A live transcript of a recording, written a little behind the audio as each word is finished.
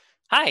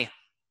Hi,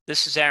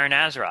 this is Aaron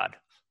Azrod,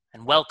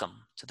 and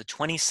welcome to the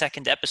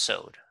 22nd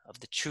episode of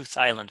the Truth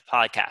Island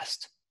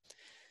podcast.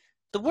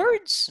 The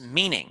words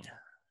meaning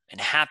and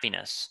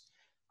happiness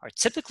are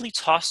typically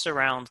tossed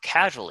around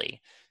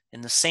casually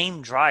in the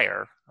same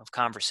dryer of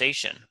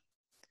conversation.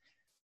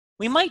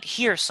 We might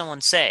hear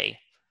someone say,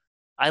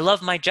 "I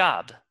love my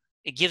job.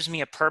 It gives me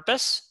a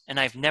purpose, and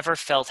I've never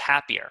felt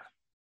happier."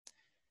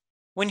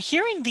 When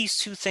hearing these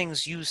two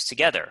things used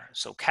together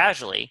so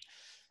casually,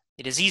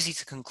 it is easy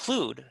to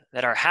conclude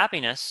that our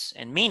happiness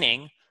and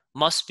meaning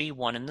must be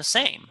one and the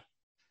same.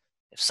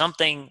 If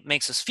something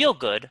makes us feel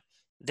good,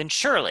 then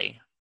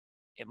surely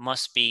it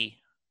must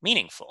be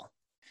meaningful.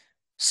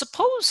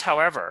 Suppose,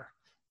 however,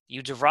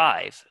 you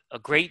derive a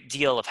great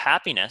deal of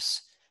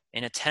happiness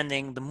in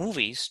attending the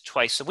movies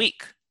twice a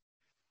week.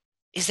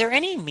 Is there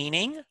any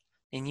meaning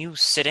in you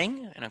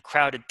sitting in a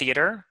crowded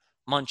theater,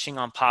 munching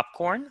on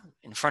popcorn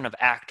in front of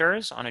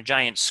actors on a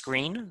giant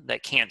screen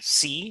that can't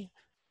see,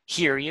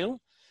 hear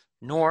you,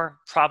 nor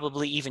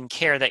probably even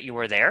care that you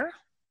are there?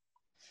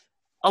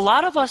 A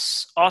lot of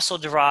us also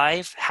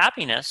derive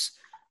happiness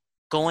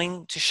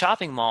going to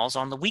shopping malls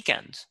on the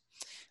weekend.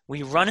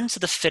 We run into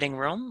the fitting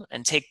room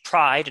and take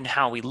pride in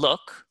how we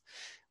look.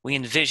 We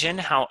envision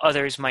how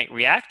others might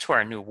react to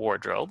our new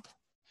wardrobe.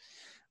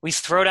 We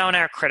throw down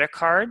our credit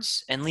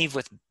cards and leave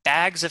with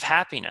bags of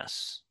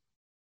happiness,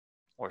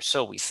 or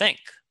so we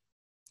think.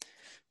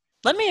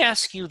 Let me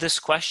ask you this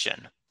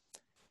question.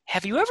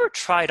 Have you ever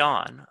tried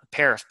on a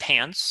pair of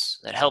pants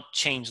that helped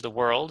change the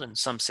world in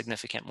some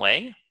significant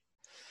way?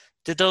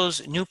 Did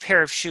those new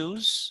pair of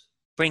shoes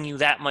bring you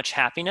that much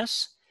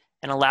happiness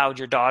and allowed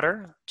your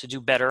daughter to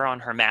do better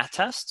on her math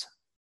test?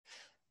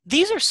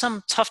 These are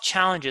some tough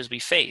challenges we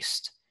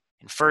faced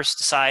in first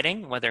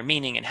deciding whether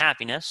meaning and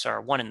happiness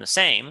are one and the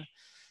same,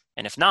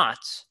 and if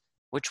not,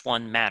 which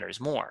one matters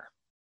more.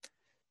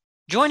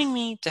 Joining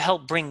me to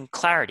help bring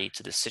clarity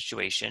to this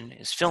situation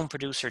is film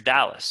producer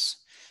Dallas.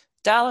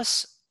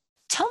 Dallas,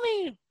 tell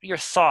me your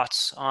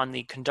thoughts on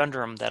the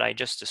conundrum that I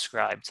just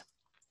described.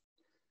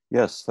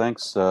 Yes,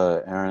 thanks,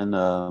 Aaron.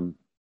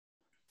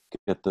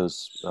 Get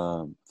those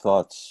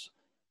thoughts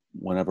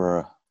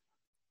whenever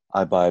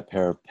I buy a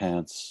pair of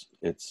pants.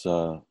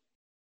 I'm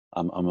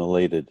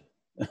elated.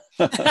 Were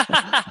they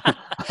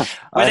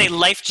I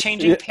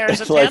life-changing pairs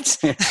of like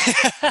pants?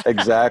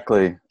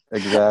 exactly.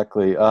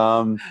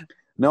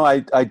 No,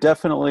 I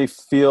definitely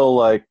feel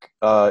like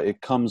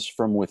it comes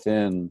from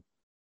within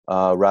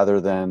rather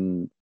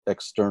than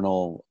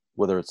external,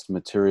 whether it's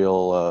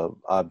material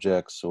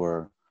objects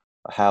or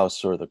a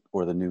house or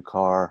the new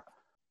car.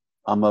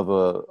 I'm of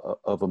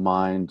a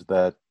mind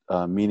that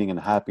meaning and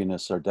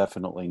happiness are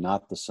definitely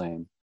not the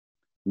same.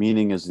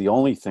 Meaning is the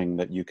only thing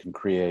that you can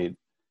create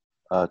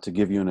to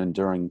give you an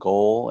enduring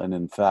goal, and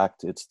in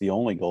fact, it's the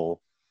only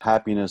goal.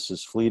 Happiness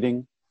is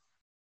fleeting.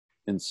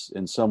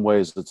 In some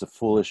ways, it's a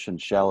foolish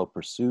and shallow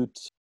pursuit.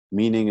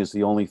 Meaning is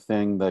the only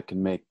thing that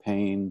can make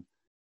pain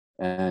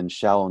and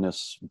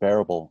shallowness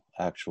bearable,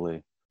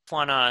 actually.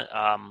 Want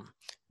to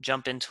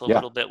jump into a Yeah.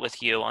 little bit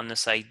with you on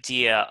this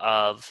idea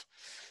of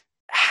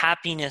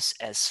happiness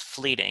as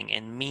fleeting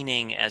and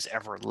meaning as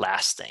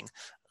everlasting.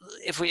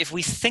 If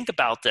we think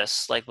about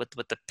this, like with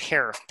the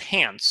pair of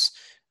pants,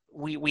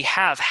 we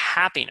have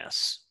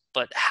happiness,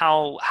 but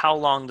how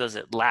long does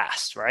it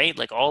last, right?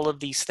 Like all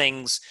of these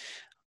things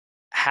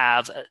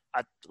have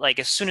like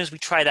as soon as we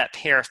try that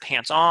pair of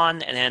pants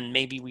on and then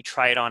maybe we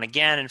try it on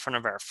again in front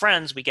of our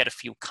friends, we get a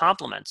few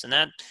compliments, and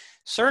that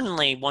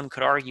certainly one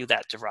could argue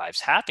that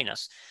derives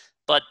happiness.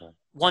 But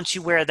once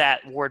you wear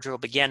that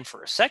wardrobe again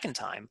for a second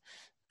time,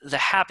 the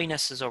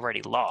happiness is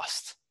already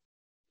lost.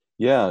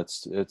 Yeah,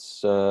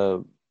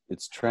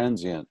 it's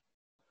transient,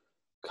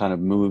 kind of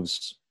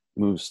moves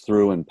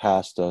through and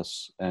past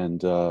us,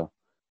 and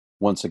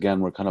once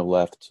again we're kind of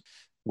left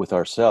with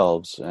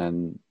ourselves.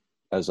 And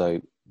as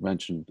I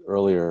mentioned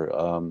earlier,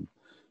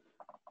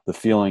 the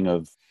feeling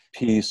of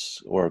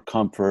peace or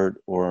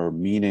comfort or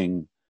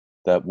meaning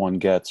that one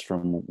gets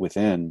from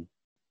within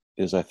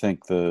is, I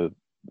think, the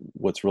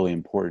what's really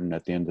important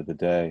at the end of the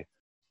day.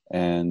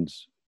 And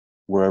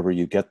wherever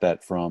you get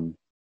that from,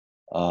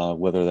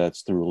 whether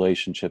that's through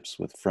relationships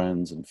with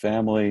friends and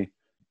family,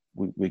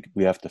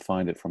 we have to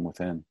find it from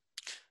within.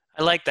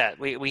 I like that.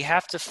 We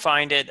have to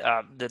find it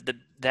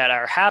that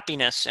our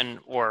happiness and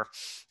or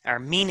our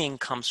meaning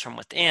comes from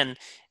within.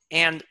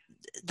 And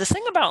the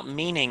thing about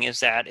meaning is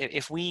that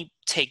if we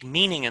take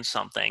meaning in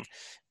something,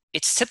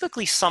 it's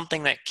typically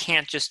something that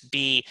can't just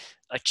be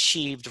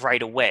achieved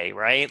right away,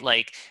 right?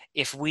 Like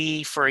if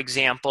we, for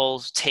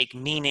example, take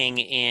meaning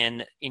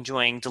in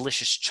enjoying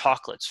delicious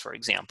chocolates, for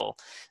example,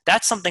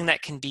 that's something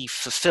that can be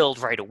fulfilled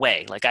right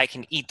away. Like I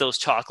can eat those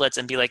chocolates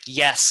and be like,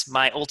 yes,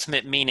 my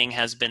ultimate meaning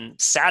has been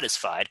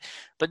satisfied.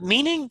 But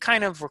meaning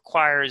kind of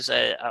requires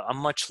a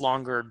much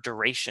longer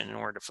duration in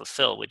order to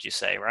fulfill, would you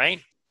say,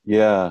 right?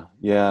 Yeah,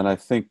 and I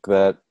think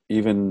that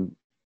even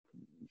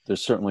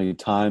there's certainly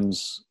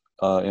times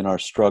in our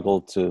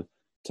struggle to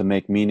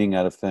make meaning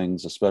out of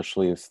things,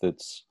 especially if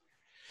it's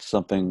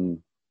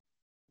something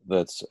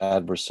that's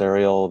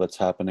adversarial that's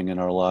happening in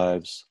our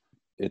lives.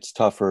 it's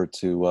tougher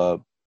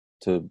to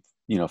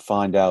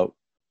find out,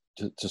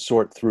 to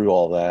sort through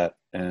all that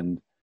and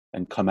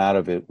come out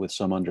of it with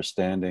some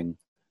understanding,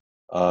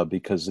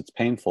 because it's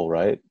painful,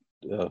 right?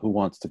 Who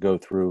wants to go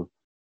through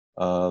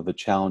the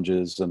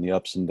challenges and the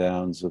ups and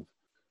downs of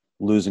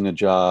losing a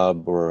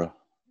job or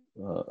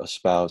a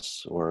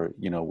spouse, or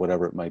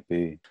whatever it might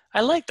be.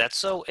 I like that.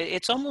 So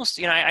it's almost,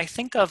 I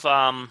think of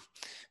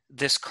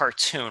this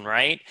cartoon,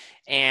 right?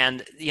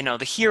 And,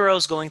 the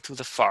hero's going through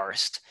the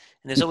forest.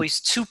 And there's always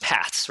two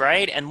paths,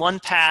 right? And one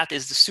path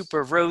is the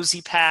super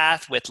rosy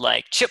path with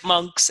like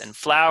chipmunks and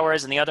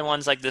flowers, and the other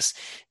one's like this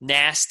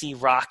nasty,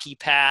 rocky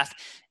path.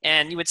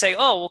 And you would say,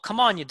 oh, well, come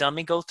on, you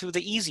dummy, go through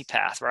the easy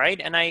path, right?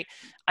 And I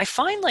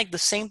find like the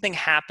same thing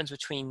happens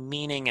between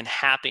meaning and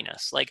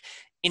happiness. Like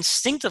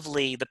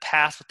instinctively, the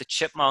path with the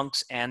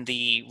chipmunks and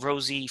the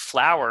rosy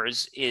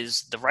flowers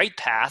is the right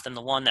path, and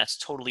the one that's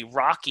totally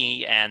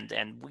rocky and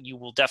you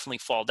will definitely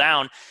fall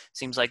down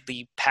seems like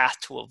the path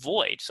to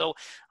avoid. So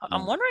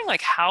I'm wondering,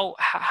 like, how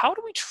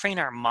do we train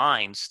our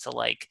minds to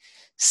like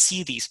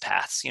see these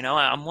paths?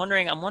 I'm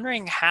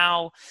wondering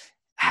how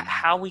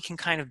we can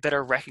kind of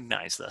better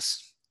recognize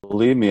this.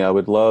 Believe me, I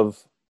would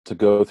love to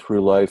go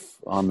through life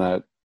on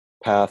that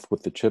path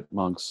with the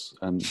chipmunks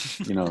and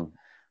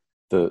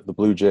the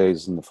blue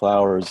jays and the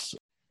flowers.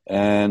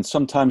 And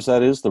sometimes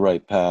that is the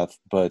right path,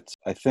 but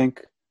I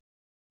think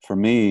for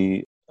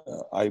me,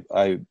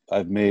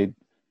 I've made,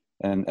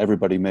 and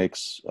everybody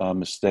makes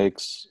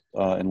mistakes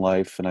in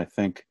life, and I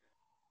think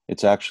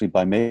it's actually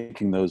by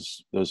making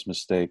those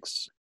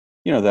mistakes,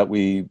 that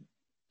we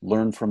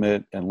learn from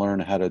it and learn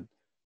how to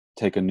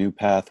take a new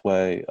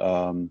pathway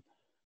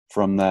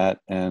from that.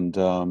 And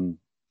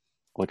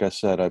like I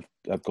said,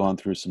 I've gone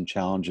through some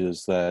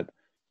challenges that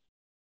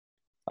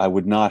I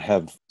would not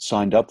have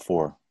signed up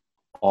for.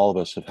 All of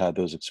us have had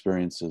those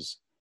experiences,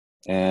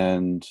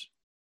 and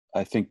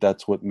I think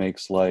that's what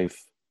makes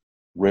life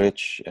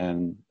rich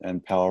and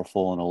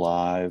powerful and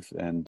alive,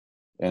 and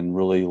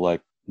really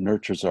like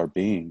nurtures our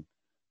being.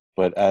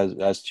 But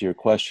as to your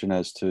question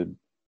as to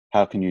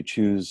how can you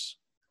choose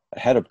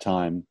ahead of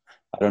time,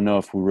 I don't know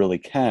if we really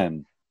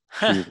can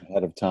choose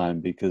ahead of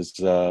time, because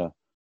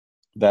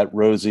that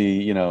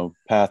rosy,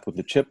 path with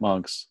the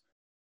chipmunks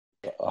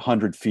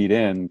 100 feet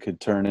in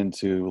could turn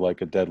into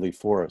like a deadly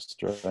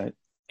forest, right?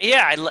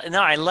 Yeah,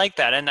 I like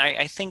that. And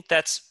I think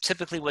that's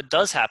typically what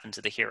does happen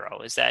to the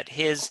hero, is that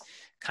his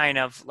kind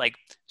of like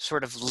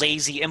sort of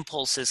lazy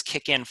impulses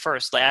kick in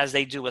first, as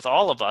they do with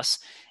all of us.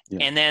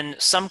 Yeah. And then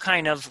some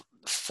kind of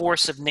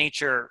force of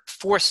nature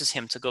forces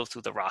him to go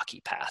through the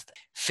rocky path,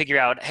 figure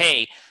out,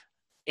 hey,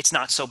 it's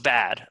not so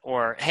bad,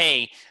 or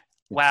hey,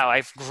 wow,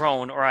 I've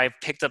grown, or I've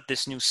picked up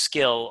this new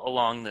skill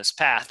along this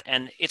path.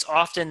 And it's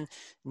often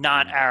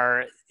not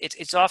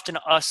it's often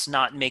us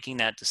not making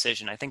that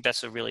decision. I think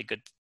that's a really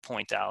good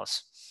point,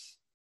 Alice.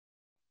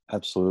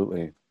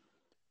 Absolutely.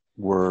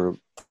 We're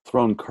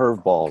thrown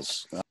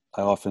curveballs.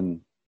 I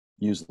often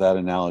use that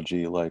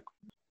analogy, like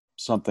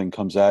something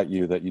comes at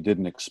you that you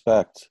didn't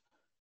expect,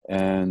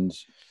 and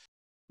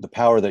the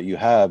power that you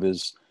have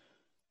is,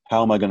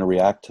 how am I going to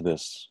react to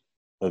this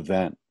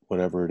event,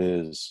 whatever it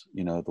is,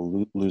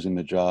 losing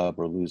the job,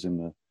 or losing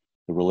the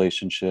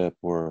relationship,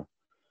 or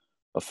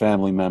a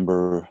family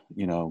member,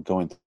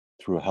 going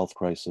through a health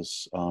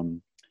crisis.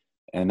 And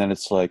then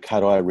it's like, how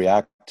do I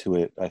react to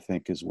it? I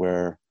think is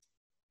where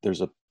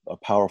there's a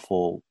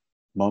powerful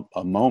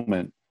a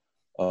moment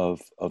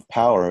of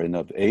power and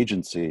of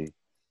agency,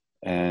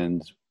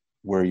 and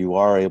where you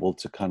are able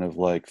to kind of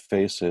like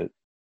face it.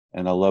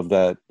 And I love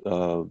that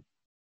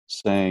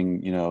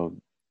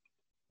saying,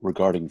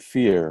 regarding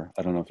fear.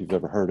 I don't know if you've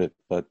ever heard it,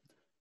 but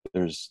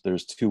there's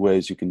two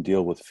ways you can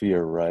deal with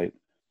fear, right?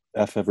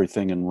 F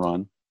everything and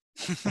run,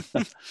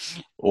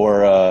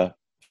 or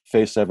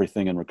face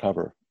everything and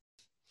recover.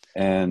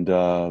 And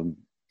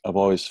I've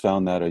always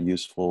found that a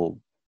useful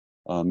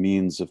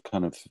means of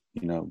kind of,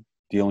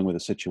 dealing with a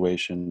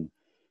situation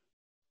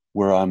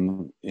where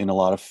I'm in a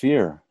lot of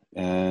fear.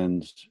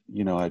 And,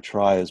 I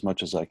try as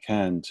much as I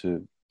can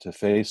to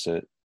face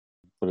it,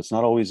 but it's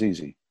not always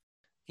easy.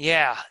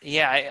 Yeah,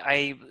 yeah.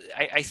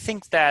 I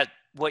think that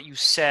what you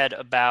said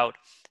about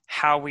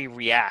how we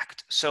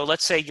react. So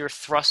let's say you're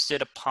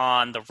thrusted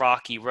upon the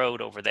rocky road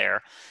over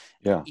there.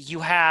 Yeah.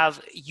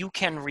 You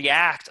can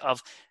react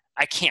of,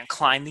 I can't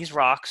climb these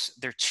rocks.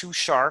 They're too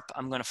sharp.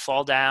 I'm going to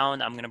fall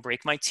down. I'm going to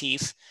break my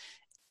teeth.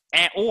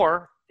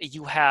 Or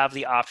you have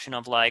the option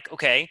of like,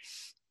 okay,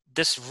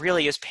 this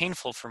really is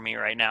painful for me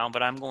right now,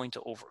 but I'm going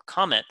to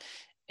overcome it.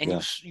 And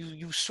Yeah.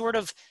 you sort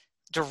of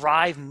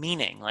derive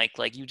meaning,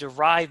 like you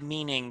derive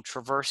meaning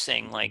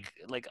traversing like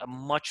a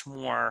much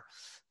more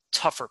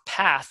tougher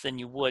path than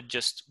you would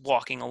just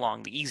walking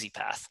along the easy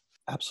path.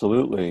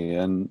 Absolutely.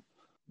 And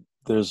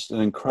there's an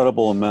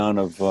incredible amount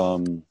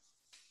of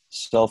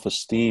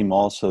self-esteem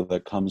also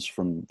that comes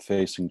from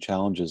facing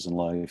challenges in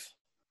life.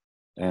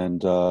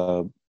 And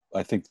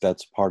I think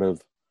that's part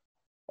of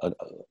a,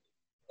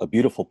 a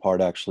beautiful part,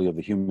 actually, of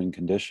the human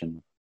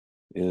condition,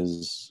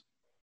 is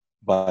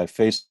by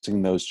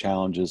facing those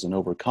challenges and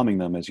overcoming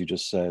them, as you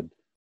just said,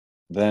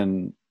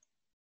 then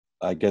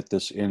I get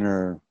this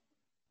inner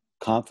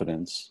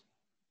confidence,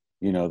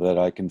 that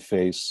I can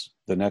face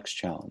the next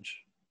challenge.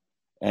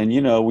 And,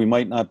 we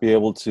might not be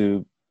able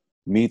to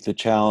meet the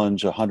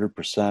challenge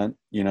 100%,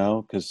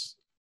 because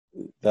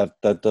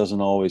that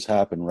doesn't always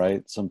happen,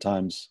 right?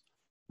 Sometimes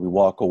we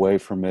walk away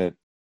from it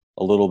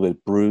a little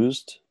bit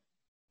bruised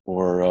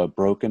or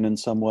broken in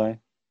some way,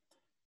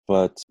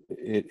 but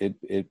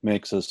it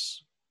makes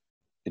us,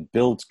 it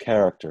builds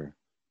character.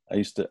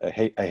 I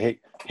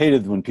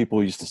hated when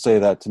people used to say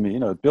that to me,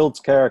 it builds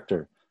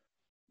character.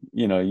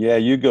 Yeah,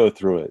 you go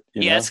through it,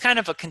 Yeah, it's kind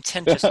of a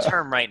contentious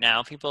term right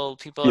now. People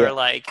are Yeah.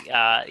 like,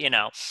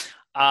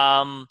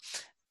 um,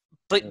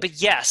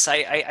 but yes,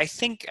 I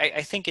think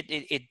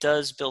it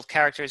does build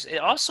characters. It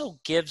also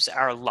gives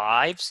our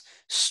lives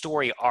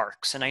story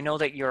arcs, and I know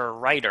that you're a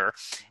writer,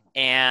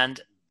 and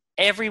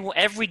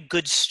every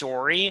good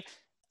story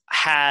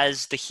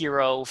has the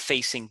hero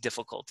facing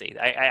difficulty.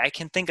 I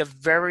can think of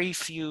very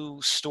few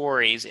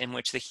stories in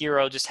which the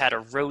hero just had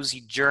a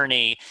rosy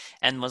journey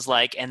and was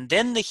like, and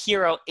then the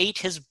hero ate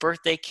his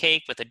birthday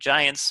cake with a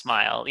giant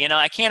smile.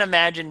 I can't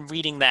imagine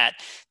reading that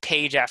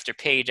page after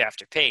page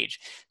after page.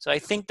 So I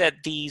think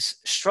that these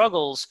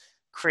struggles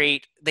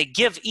they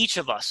give each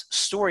of us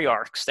story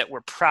arcs that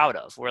we're proud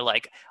of. We're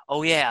like,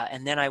 oh yeah,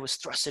 and then I was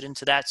thrusted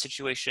into that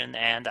situation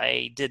and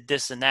I did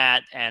this and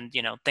that, and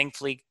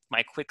thankfully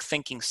my quick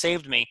thinking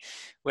saved me.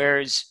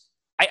 Whereas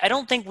I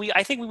don't think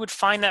I think we would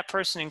find that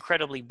person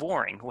incredibly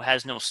boring who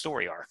has no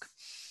story arc.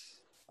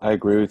 I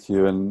agree with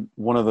you. And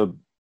one of the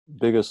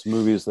biggest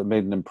movies that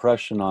made an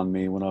impression on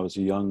me when I was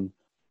a young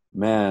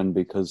man,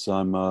 because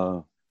I'm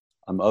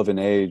of an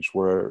age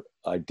where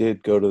I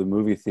did go to the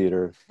movie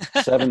theater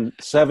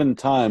seven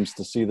times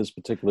to see this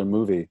particular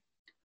movie.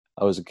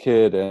 I was a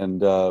kid,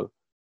 and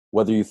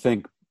whether you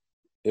think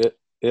it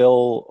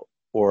ill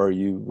or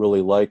you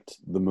really liked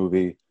the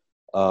movie,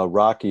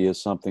 Rocky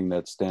is something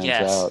that stands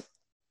Yes. out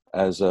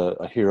as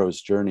a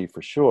hero's journey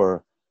for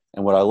sure.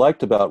 And what I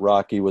liked about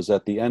Rocky was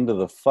at the end of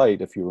the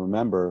fight, if you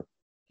remember,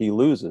 he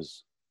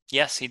loses.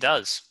 Yes, he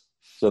does.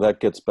 So that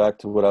gets back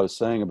to what I was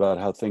saying about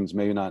how things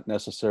may not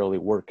necessarily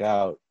work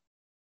out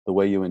the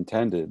way you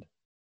intended.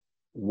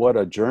 What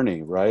a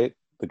journey, right?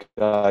 The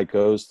guy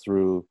goes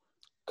through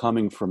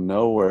coming from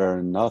nowhere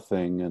and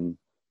nothing and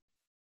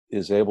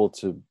is able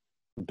to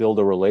build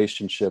a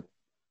relationship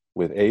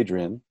with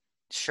Adrian,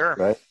 Sure.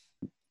 right?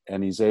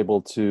 And he's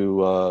able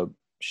to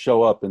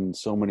show up in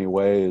so many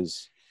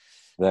ways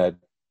that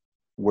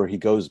where he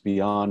goes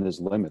beyond his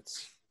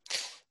limits.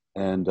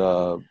 And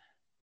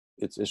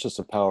it's just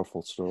a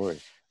powerful story.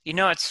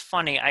 It's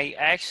funny.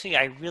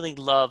 I really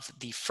love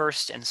the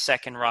first and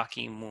second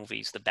Rocky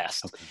movies the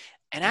best. Okay.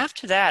 And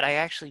after that, I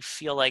actually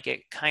feel like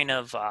it kind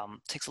of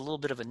takes a little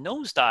bit of a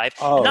nosedive, and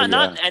Oh yeah.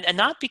 not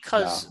No.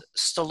 because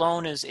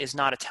Stallone is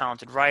not a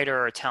talented writer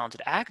or a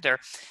talented actor.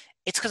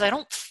 It's because I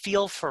don't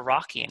feel for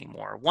Rocky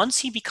anymore. Once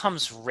he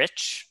becomes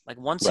rich, like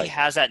once he Right.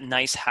 has that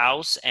nice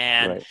house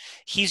and Right.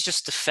 he's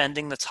just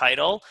defending the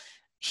title,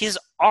 his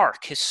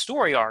arc, his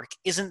story arc,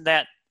 isn't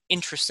that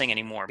interesting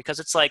anymore because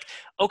it's like,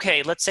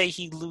 okay, let's say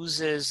he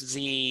loses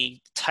the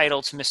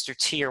title to Mr.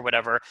 T or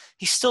whatever.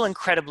 He's still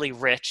incredibly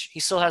rich. He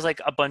still has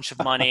like a bunch of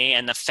money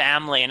and the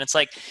family. And it's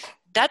like,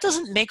 that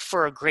doesn't make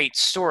for a great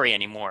story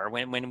anymore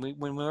when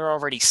we're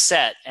already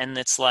set and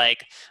it's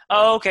like,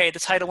 oh, okay,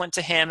 the title went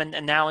to him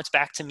and now it's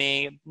back to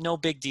me. No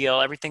big deal.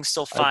 Everything's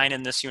still I fine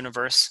in this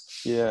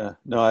universe. Yeah.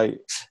 No, I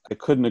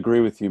couldn't agree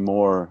with you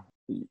more.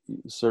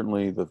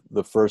 Certainly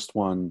the first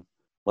one,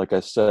 like I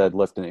said,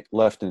 left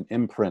an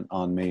imprint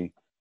on me,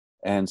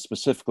 and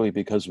specifically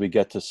because we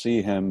get to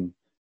see him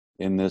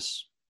in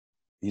this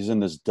he's in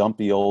this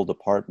dumpy old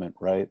apartment,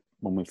 right?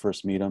 When we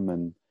first meet him,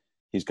 and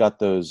he's got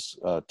those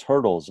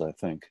turtles, I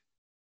think,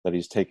 that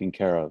he's taking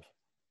care of,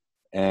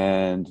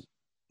 and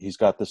he's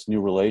got this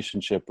new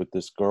relationship with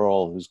this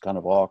girl who's kind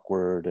of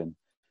awkward and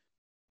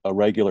a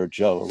regular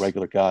Joe, a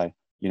regular guy,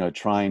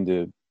 trying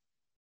to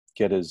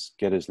get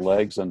his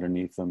legs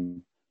underneath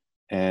him,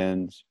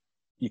 and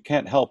you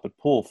can't help but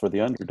pull for the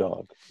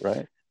underdog,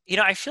 right?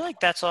 I feel like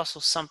that's also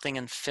something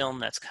in film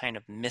that's kind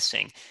of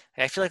missing.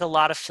 I feel like a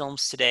lot of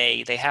films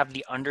today, they have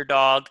the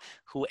underdog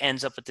who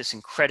ends up with this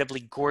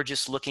incredibly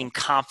gorgeous looking,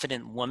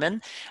 confident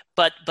woman.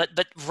 But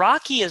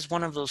Rocky is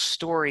one of those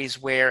stories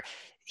where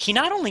he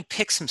not only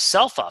picks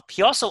himself up,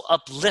 he also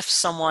uplifts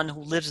someone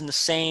who lives in the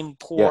same Yes,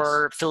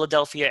 poor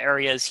Philadelphia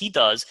area as he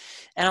does.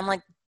 And I'm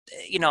like,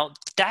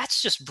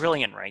 that's just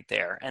brilliant right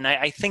there. And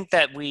I think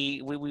that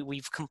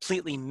we've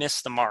completely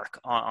missed the mark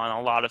on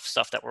a lot of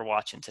stuff that we're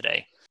watching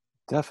today.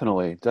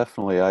 definitely,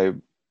 definitely. I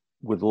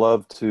would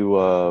love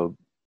to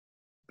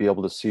be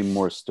able to see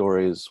more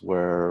stories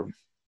where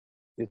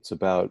it's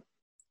about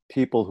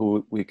people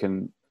who we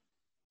can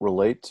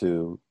relate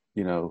to,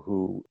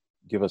 who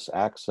give us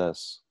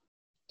access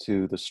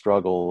to the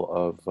struggle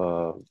of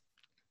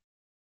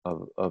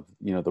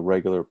the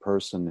regular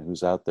person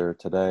who's out there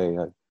today.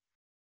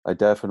 I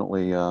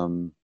definitely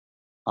I'm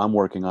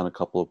working on a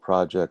couple of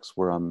projects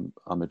where I'm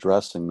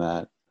addressing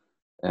that,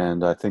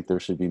 and I think there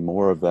should be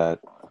more of that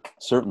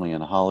certainly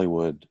in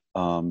Hollywood,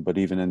 but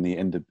even in the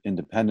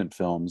independent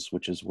films,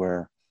 which is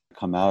where I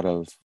come out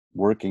of,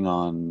 working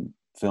on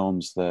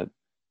films that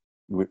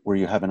where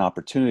you have an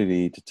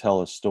opportunity to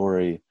tell a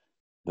story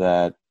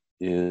that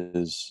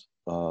is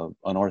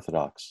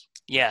unorthodox.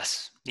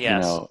 Yes, You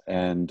yes. know,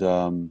 and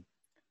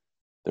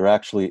there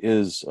actually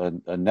is a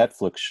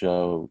Netflix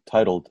show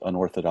titled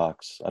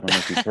Unorthodox. I don't know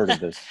if you've heard of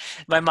this.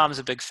 My mom's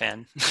a big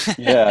fan.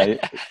 Yeah,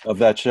 of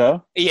that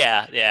show.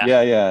 Yeah, yeah.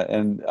 Yeah, yeah,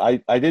 and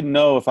I didn't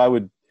know if I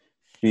would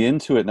be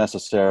into it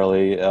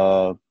necessarily.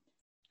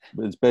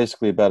 It's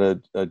basically about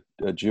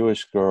a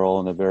Jewish girl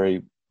in a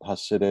very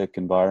Hasidic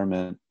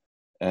environment,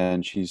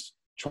 and she's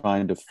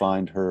trying to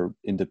find her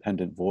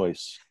independent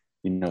voice,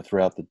 you know,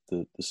 throughout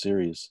the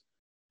series.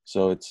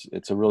 So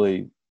it's a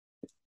really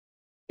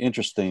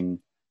interesting,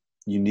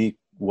 unique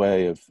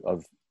way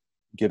of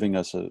giving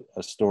us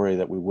a story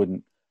that we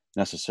wouldn't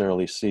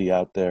necessarily see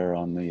out there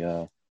on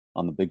the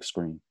big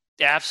screen.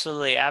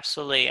 Absolutely,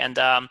 absolutely. And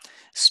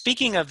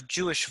speaking of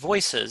Jewish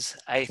voices,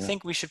 I Yeah,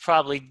 think we should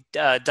probably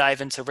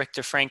dive into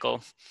Viktor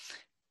Frankl.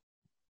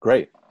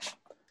 great.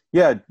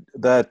 Yeah,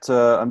 that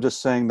I'm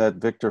just saying that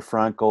Viktor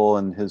Frankl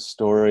and his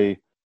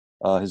story,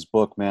 his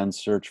book Man's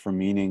Search for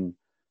Meaning,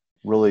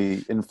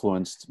 really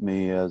influenced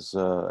me as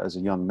a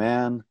young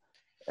man,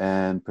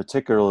 and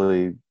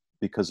particularly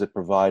because it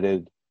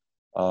provided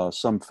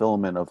some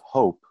filament of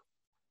hope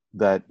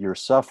that your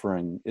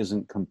suffering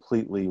isn't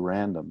completely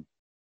random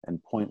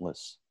and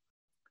pointless.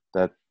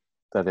 That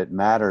that it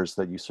matters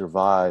that you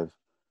survive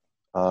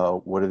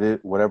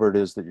whatever it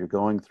is that you're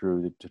going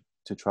through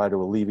to try to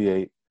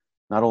alleviate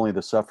not only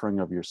the suffering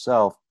of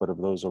yourself but of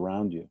those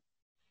around you.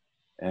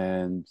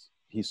 And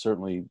he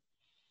certainly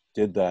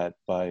did that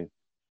by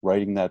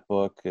writing that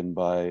book and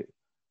by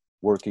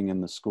working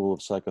in the school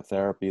of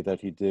psychotherapy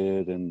that he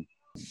did. And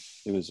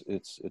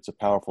it's a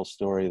powerful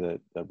story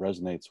that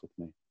resonates with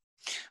me.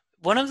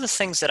 One of the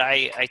things that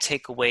I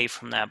take away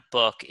from that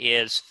book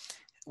is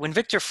when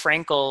Viktor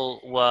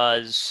Frankl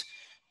was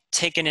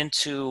taken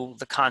into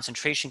the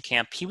concentration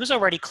camp, he was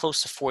already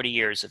close to 40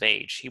 years of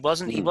age. He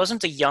Mm.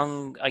 wasn't a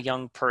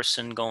young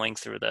person going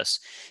through this.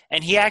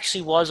 And he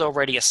actually was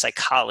already a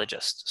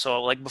psychologist.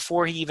 So like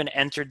before he even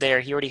entered there,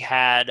 he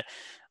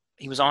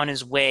was on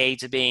his way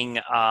to being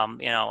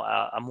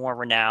a more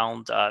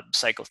renowned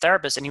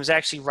psychotherapist, and he was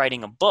actually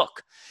writing a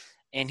book.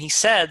 And he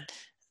said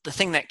the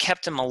thing that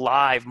kept him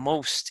alive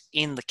most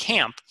in the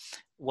camp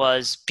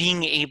was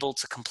being able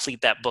to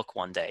complete that book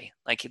one day.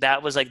 Like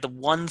that was like the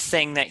one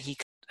thing that he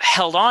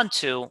held on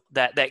to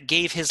that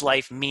gave his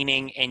life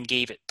meaning and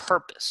gave it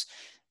purpose.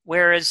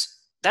 Whereas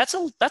that's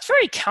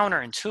very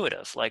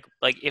counterintuitive. Like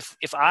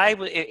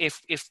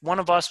if one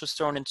of us was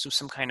thrown into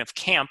some kind of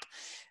camp,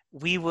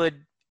 we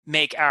would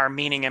make our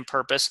meaning and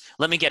purpose,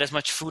 let me get as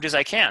much food as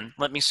I can,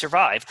 let me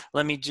survive,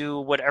 let me do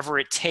whatever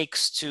it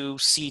takes to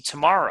see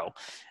tomorrow.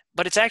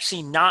 But it's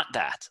actually not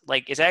that.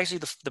 Like it's actually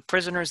the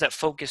prisoners that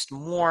focused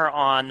more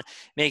on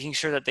making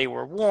sure that they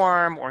were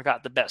warm or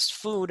got the best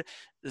food.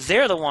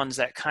 They're the ones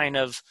that kind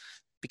of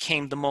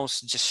became the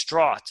most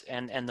distraught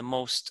and the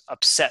most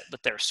upset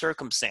with their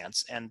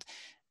circumstance. And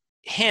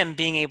him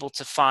being able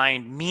to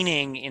find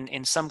meaning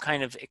in some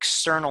kind of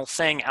external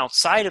thing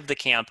outside of the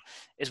camp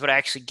is what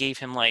actually gave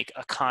him like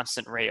a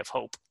constant ray of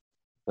hope.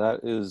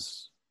 That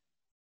is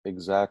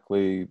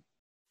exactly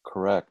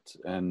correct,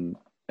 and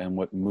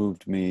what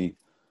moved me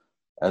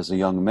as a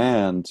young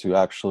man to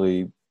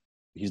actually,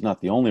 he's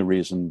not the only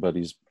reason, but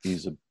he's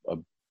a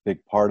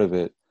big part of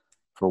it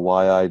for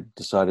why I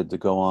decided to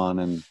go on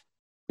and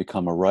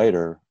become a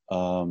writer,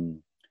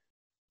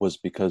 was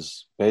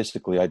because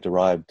basically I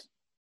derived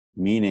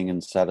meaning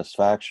and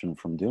satisfaction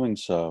from doing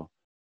so.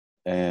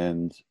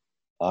 And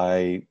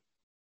I,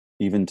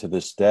 even to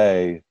this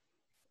day,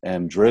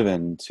 am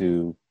driven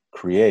to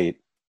create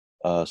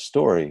a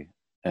story.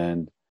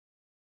 And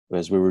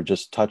as we were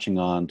just touching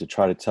on, to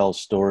try to tell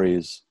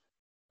stories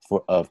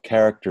of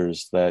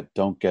characters that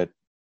don't get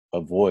a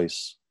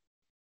voice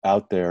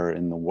out there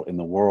in the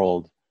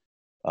world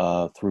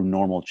through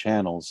normal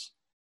channels.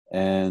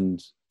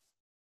 And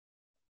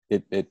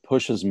it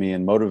pushes me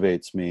and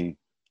motivates me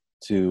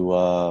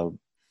to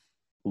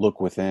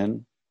look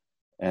within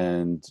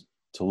and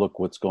to look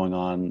what's going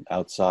on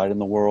outside in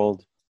the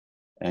world.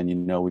 And you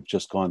know, we've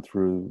just gone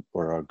through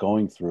or are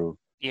going through.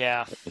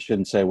 Yeah. I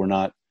shouldn't say we're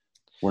not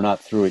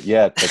through it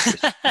yet,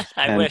 but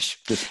I wish.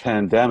 this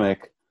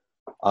pandemic,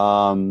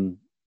 um,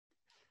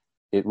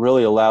 it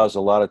really allows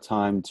a lot of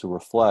time to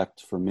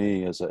reflect for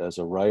me as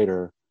a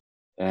writer,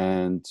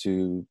 and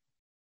to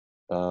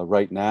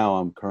right now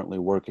I'm currently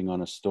working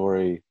on a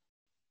story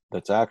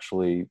that's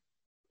actually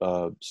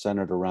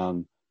centered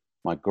around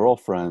my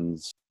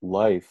girlfriend's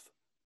life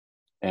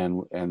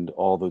and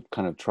all the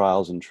kind of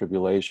trials and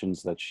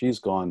tribulations that she's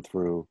gone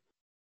through,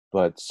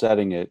 but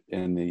setting it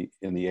in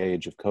the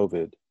age of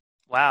COVID.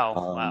 Wow.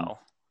 Um, Wow.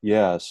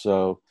 yeah,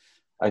 so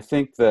I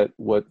think that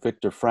what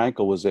Viktor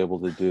Frankl was able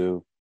to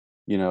do,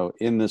 you know,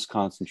 in this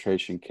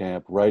concentration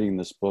camp, writing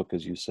this book,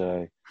 as you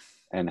say,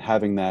 and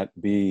having that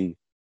be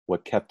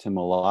what kept him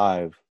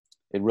alive,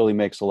 it really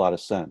makes a lot of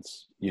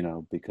sense, you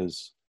know,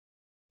 because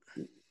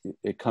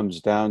it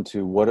comes down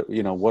to what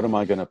am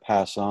I going to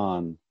pass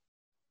on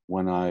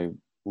when I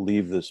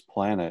leave this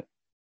planet?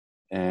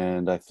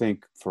 And I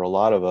think for a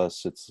lot of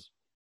us,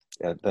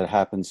 that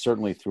happens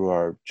certainly through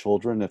our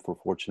children, if we're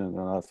fortunate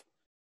enough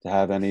to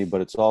have any,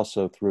 but it's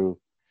also through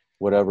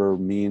whatever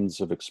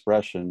means of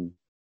expression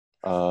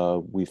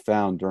we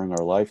found during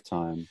our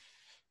lifetime,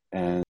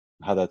 and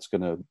how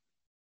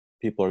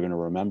people are going to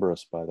remember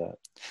us by that.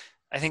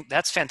 I think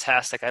that's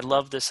fantastic. I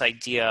love this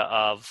idea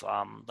of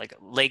like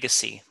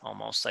legacy,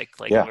 almost like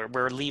Yeah.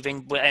 we're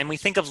leaving, and we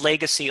think of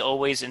legacy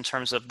always in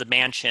terms of the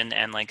mansion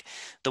and like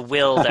the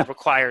will that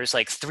requires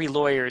like three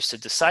lawyers to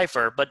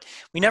decipher, but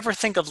we never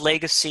think of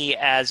legacy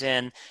as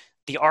in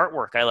the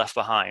artwork I left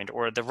behind,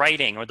 or the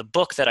writing, or the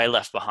book that I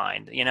left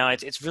behind.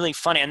 It's really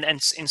funny, and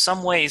in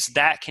some ways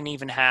that can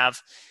even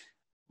have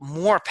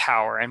more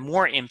power and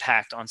more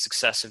impact on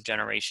successive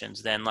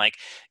generations than like,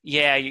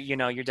 yeah,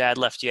 your dad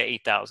left you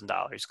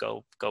 $8,000.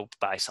 Go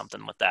buy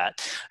something with that.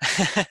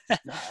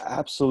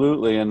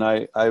 Absolutely. And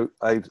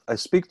I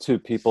speak to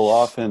people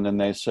often,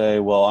 and they say,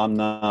 well, I'm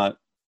not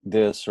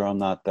this, or I'm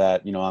not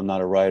that, I'm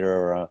not a writer,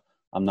 or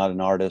I'm not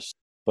an artist.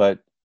 But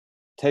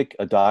take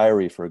a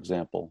diary, for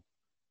example.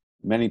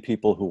 Many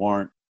people who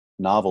aren't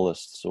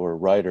novelists or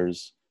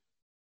writers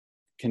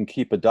can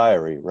keep a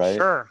diary, right?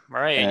 Sure,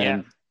 right,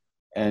 yeah.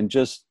 And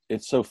just,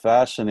 it's so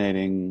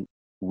fascinating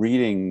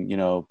reading,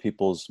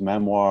 people's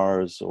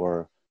memoirs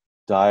or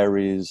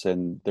diaries,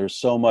 and there's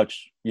so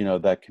much,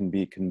 that can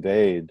be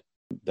conveyed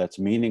that's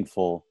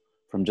meaningful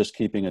from just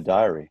keeping a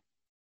diary.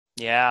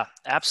 Yeah,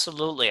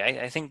 absolutely.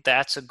 I think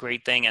that's a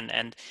great thing.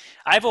 And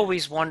I've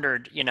always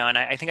wondered, and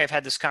I think I've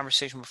had this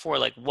conversation before,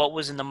 like what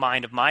was in the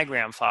mind of my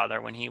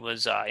grandfather when he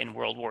was in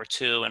World War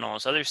II and all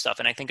this other stuff.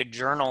 And I think a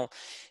journal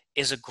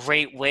is a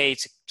great way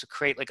to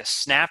create like a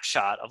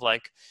snapshot of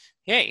like,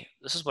 hey,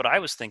 this is what I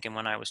was thinking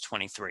when I was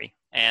 23.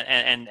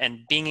 And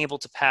being able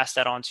to pass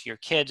that on to your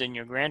kids and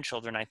your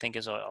grandchildren, I think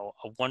is a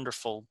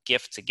wonderful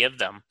gift to give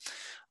them.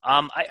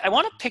 I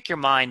want to pick your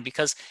mind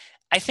because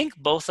I think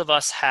both of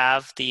us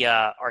have the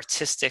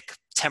artistic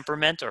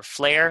temperament or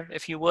flair,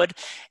 if you would.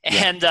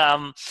 Yeah.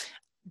 And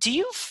do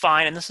you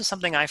find, and this is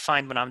something I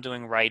find when I'm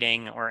doing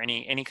writing or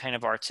any kind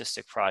of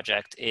artistic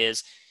project,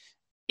 is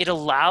it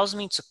allows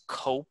me to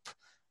cope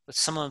with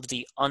some of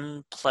the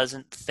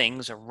unpleasant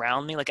things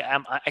around me. Like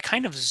I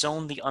kind of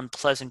zone the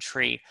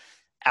unpleasantry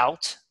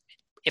out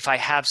if I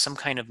have some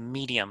kind of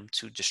medium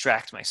to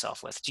distract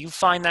myself with. Do you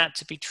find that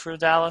to be true,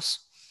 Dallas?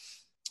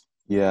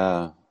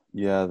 Yeah.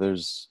 Yeah.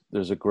 There's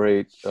a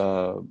great,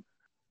 a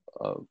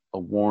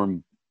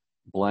warm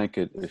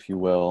blanket, if you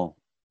will,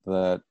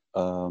 that,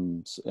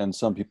 and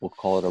some people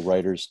call it a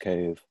writer's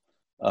cave.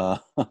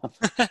 But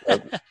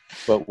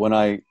when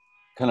I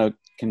kind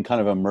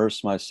of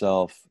immerse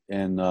myself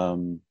in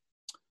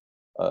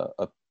a,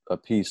 a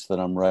piece that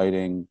I'm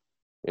writing,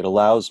 it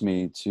allows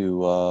me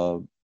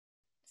to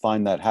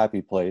find that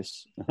happy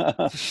place.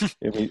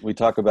 If we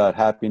talk about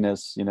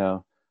happiness,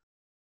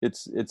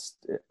 it's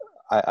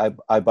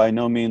I by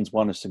no means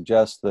want to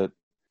suggest that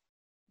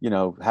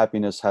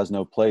happiness has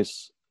no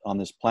place on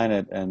this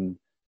planet, and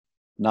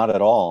not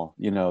at all.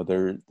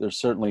 There's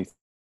certainly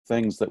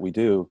things that we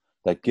do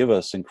that give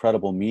us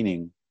incredible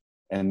meaning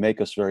and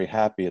make us very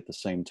happy at the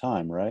same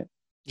time, right?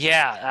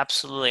 Yeah,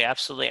 absolutely,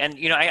 absolutely.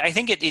 And I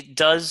think it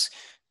does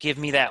give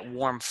me that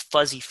warm,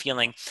 fuzzy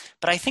feeling.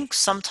 But I think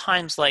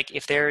sometimes, like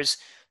if there's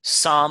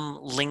some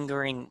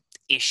lingering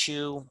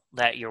issue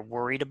that you're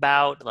worried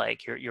about,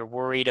 like you're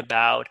worried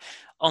about,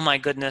 oh my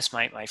goodness,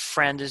 my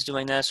friend is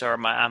doing this, or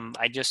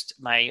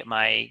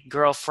my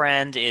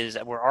girlfriend is,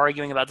 we're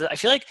arguing about this. I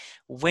feel like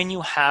when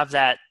you have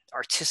that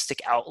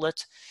artistic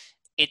outlet,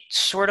 it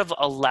sort of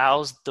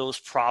allows those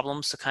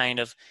problems to kind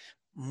of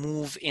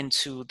move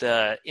into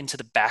the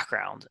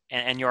background,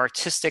 and your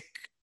artistic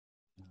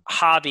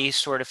hobby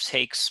sort of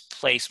takes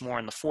place more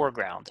in the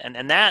foreground,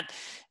 and that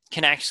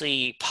can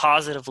actually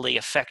positively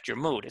affect your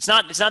mood. It's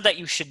not that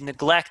you should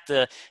neglect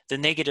the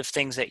negative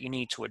things that you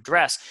need to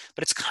address,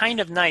 but it's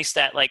kind of nice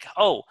that like,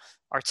 oh,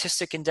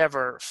 artistic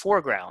endeavor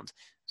foreground,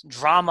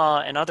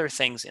 drama and other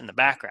things in the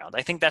background.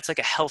 I think that's like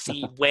a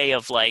healthy way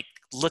of like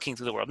looking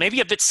through the world. Maybe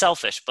a bit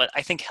selfish, but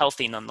I think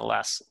healthy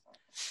nonetheless.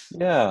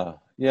 Yeah,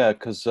 yeah,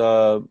 because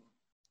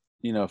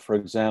for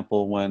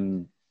example,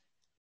 when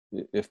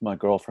if my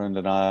girlfriend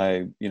and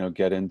I,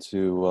 get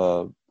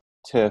into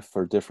tiff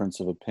or difference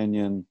of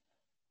opinion,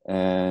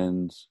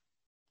 and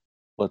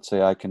let's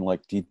say I can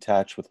like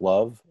detach with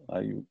love.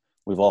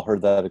 We've all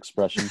heard that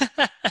expression,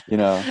 you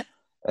know,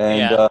 and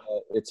Yeah.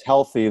 it's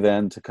healthy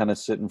then to kind of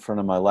sit in front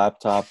of my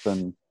laptop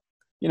and,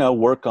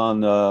 work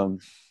on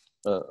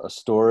a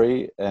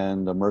story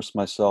and immerse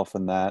myself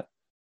in that,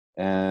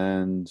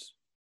 and,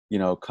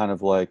 kind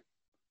of like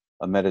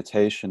a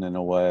meditation in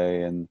a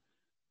way. And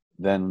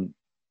then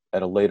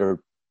at a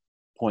later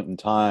point in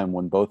time,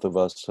 when both of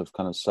us have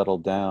kind of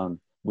settled down,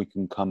 we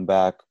can come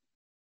back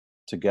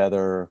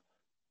together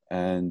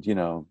and,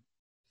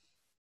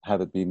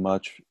 have it be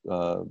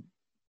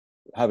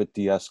have it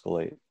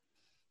de-escalate,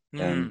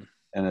 and Mm.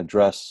 and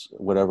address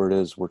whatever it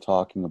is we're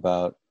talking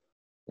about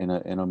in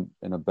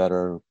a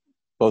better,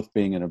 both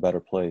being in a better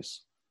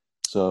place.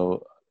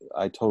 So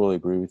I totally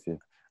agree with you.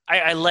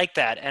 I like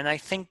that. And I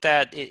think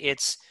that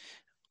it's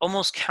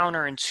almost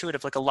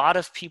counterintuitive. Like a lot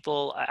of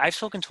people, I've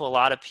spoken to a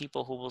lot of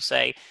people who will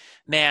say,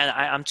 man,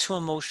 I'm too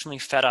emotionally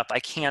fed up. I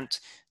can't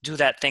do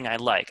that thing I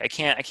like. I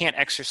can't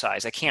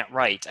exercise. I can't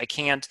write. I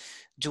can't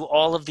do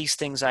all of these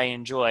things I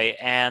enjoy.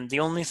 And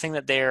the only thing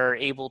that they're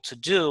able to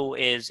do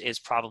is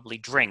probably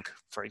drink,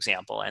 for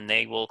example, and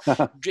they will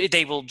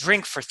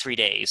drink for 3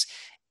 days.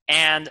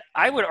 And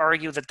I would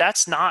argue that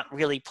that's not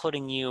really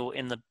putting you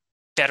in the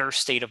better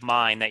state of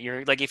mind. That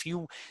you're like, if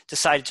you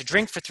decided to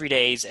drink for 3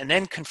 days and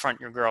then confront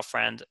your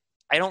girlfriend,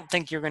 I don't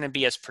think you're going to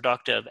be as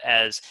productive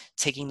as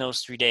taking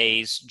those 3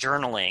 days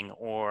journaling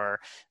or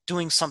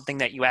doing something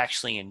that you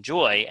actually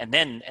enjoy and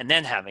then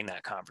having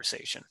that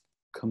conversation.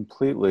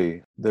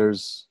 Completely.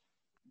 There's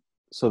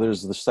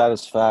the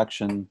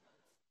satisfaction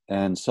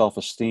and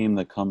self-esteem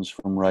that comes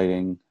from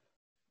writing,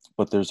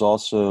 but there's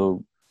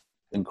also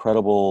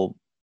incredible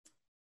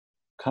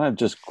kind of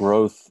just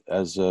growth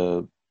as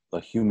a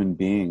human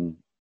being,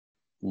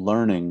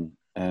 learning,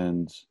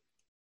 and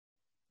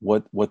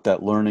what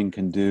that learning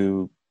can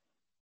do,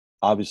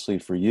 obviously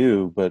for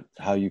you, but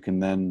how you can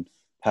then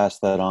pass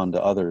that on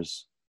to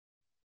others.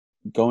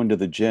 Going to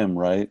the gym,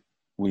 right?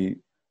 We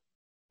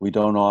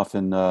don't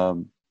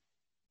often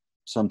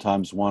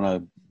sometimes want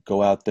to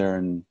go out there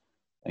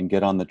and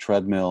get on the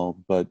treadmill,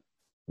 but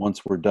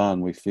once we're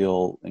done, we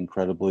feel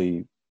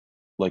incredibly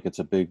like it's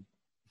a big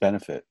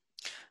benefit.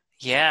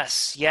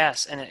 Yes,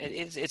 yes. And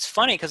it's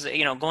funny because,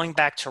 going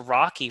back to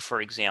Rocky,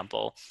 for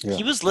example, Yeah.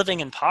 he was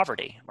living in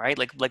poverty, right?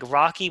 Like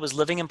Rocky was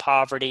living in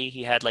poverty.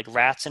 He had like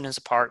rats in his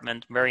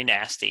apartment, very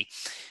nasty.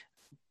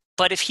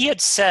 But if he had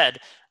said,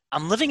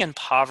 I'm living in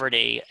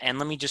poverty and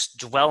let me just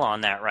dwell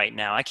on that right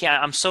now. I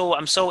can't, I'm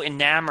so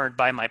enamored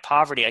by my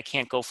poverty. I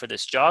can't go for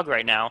this jog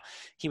right now.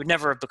 He would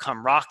never have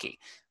become Rocky.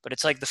 But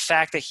it's like the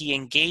fact that he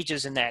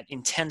engages in that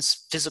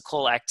intense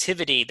physical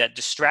activity that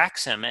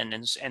distracts him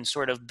and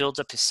sort of builds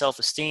up his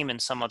self-esteem in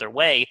some other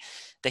way,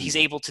 that he's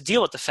Mhm. able to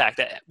deal with the fact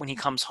that when he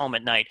comes home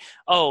at night,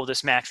 oh,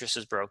 this mattress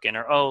is broken,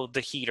 or oh,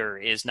 the heater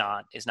is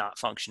not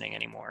functioning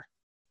anymore.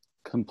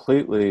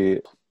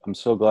 Completely. I'm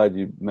so glad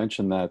you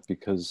mentioned that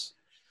because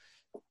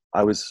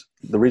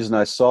the reason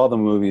I saw the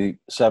movie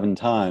 7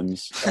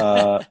 times,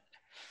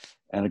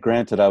 and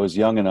granted, I was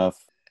young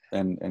enough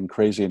and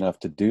crazy enough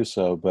to do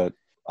so, but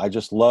I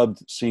just loved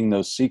seeing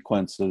those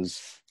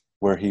sequences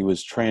where he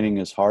was training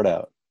his heart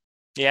out.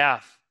 Yeah.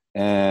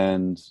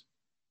 And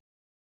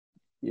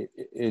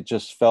it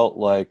just felt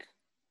like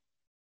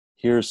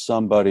here's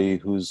somebody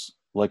who's,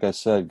 like I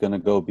said, going to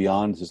go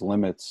beyond his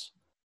limits,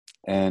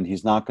 and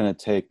he's not going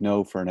to take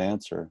no for an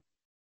answer.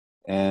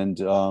 And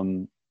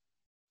kind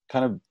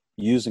of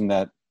using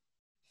that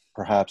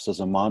perhaps as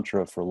a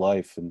mantra for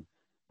life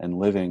and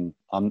living.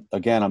 I'm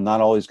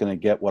not always going to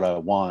get what I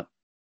want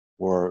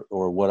or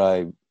what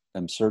I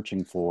am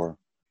searching for,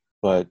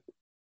 but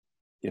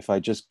if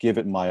I just give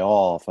it my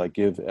all, if I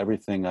give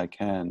everything I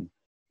can,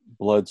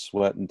 blood,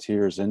 sweat, and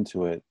tears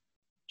into it,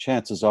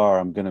 chances are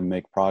I'm going to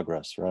make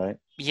progress, right?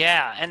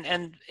 Yeah,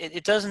 and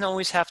it doesn't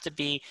always have to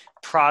be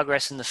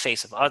progress in the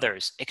face of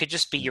others. It could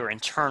just be your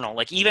internal.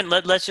 Like even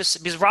let's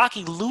just because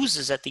Rocky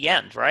loses at the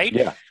end, right?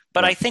 Yeah,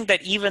 But yeah. I think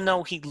that even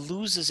though he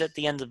loses at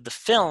the end of the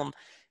film,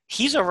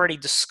 he's already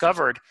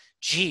discovered,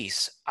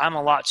 geez, I'm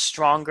a lot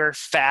stronger,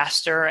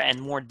 faster, and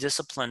more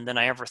disciplined than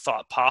I ever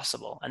thought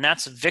possible. And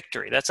that's a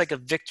victory. That's like a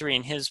victory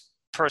in his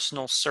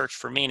personal search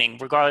for meaning,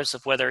 regardless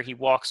of whether he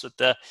walks with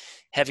the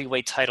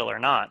heavyweight title or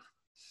not.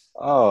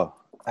 Oh,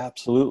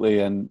 absolutely.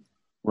 And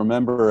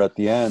remember at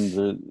the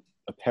end,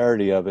 a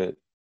parody of it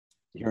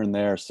here and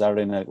there,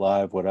 Saturday Night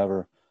Live,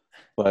 whatever.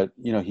 But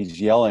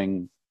he's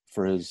yelling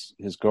for his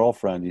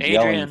girlfriend. He's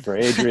yelling Adrian. for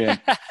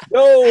Adrian.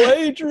 Go,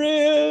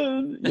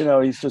 Adrian!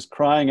 He's just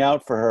crying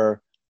out for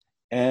her.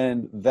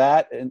 And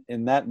that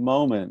in that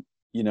moment,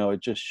 it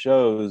just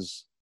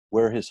shows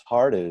where his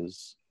heart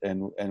is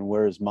and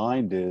where his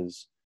mind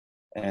is.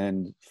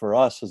 And for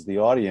us as the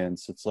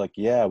audience, it's like,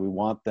 yeah, we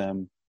want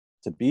them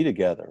to be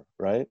together,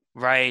 right?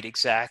 Right,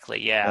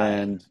 exactly. Yeah.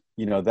 And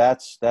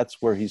that's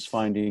where he's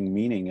finding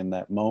meaning in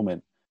that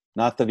moment.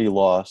 Not that he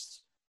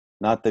lost,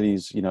 not that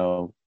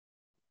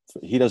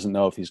he doesn't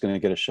know if he's going to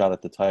get a shot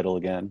at the title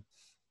again.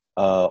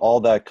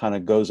 All that kind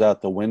of goes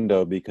out the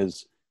window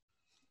because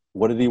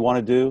what did he want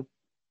to do?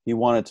 He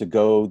wanted to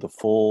go the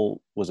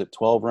full, was it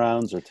 12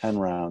 rounds or 10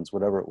 rounds,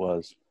 whatever it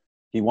was.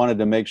 He wanted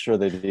to make sure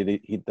that that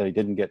he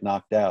didn't get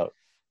knocked out,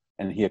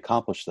 and he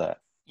accomplished that.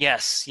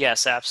 Yes,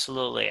 yes,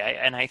 absolutely.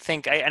 I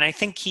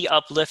think he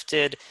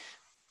uplifted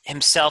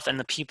himself and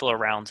the people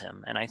around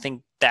him, and I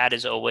think that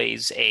is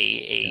always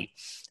Yeah,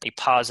 a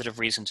positive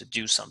reason to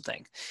do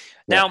something.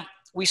 yeah. Now,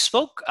 we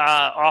spoke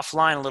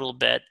offline a little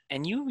bit,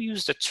 and you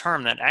used a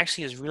term that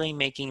actually is really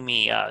making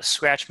me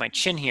scratch my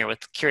chin here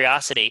with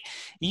curiosity.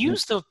 You Mhm.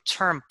 used the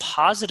term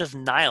positive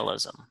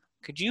nihilism.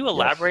 Could you Yes,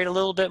 elaborate a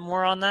little bit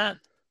more on that?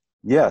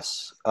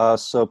 yes.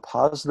 So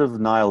positive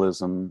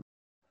nihilism,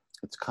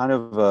 it's kind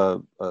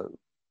of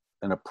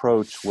an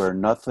approach where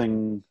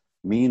nothing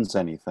means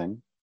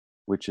anything,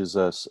 which is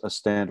a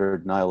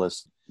standard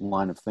nihilist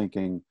line of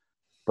thinking.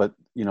 But,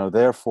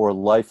 therefore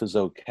life is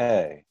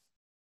okay.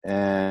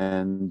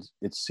 And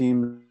it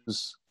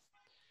seems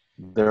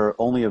there are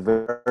only a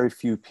very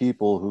few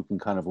people who can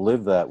kind of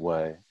live that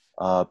way,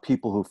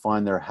 people who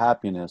find their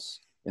happiness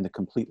in the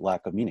complete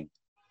lack of meaning.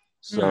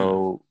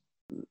 So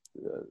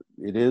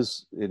it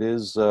is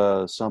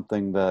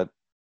something that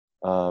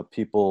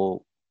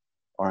people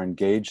are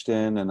engaged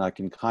in, and I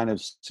can kind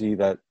of see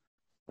that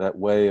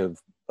way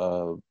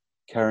of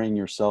carrying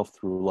yourself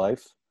through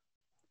life.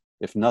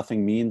 If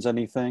nothing means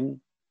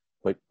anything,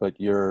 but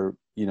you're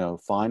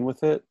fine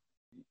with it,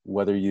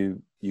 whether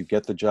you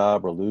get the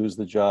job or lose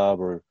the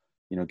job, or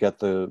get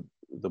the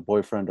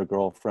boyfriend or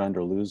girlfriend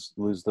or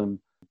lose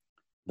them,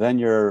 then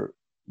you're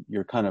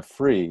kind of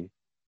free,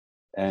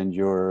 and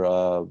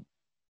you're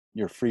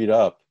freed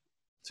up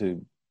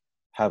to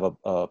have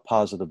a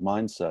positive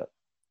mindset.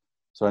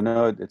 So I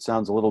know it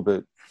sounds a little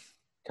bit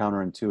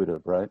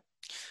counterintuitive, right?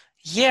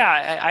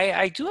 Yeah,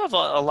 I do have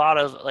a lot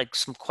of like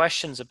some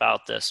questions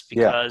about this,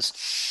 Yeah.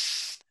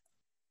 because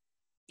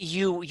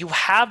you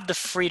have the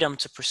freedom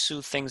to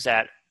pursue things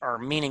that are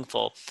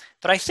meaningful,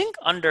 but I think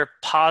under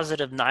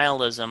positive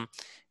nihilism,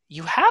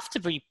 you have to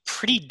be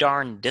pretty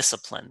darn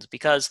disciplined,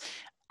 because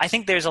I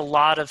think there's a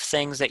lot of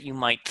things that you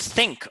might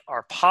think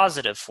are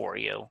positive for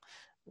you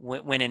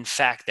when in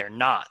fact they're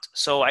not.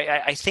 So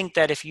I think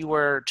that if you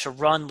were to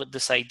run with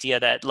this idea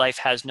that life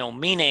has no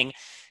meaning,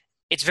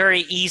 it's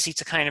very easy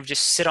to kind of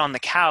just sit on the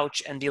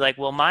couch and be like,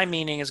 well, my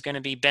meaning is going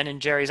to be Ben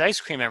and Jerry's ice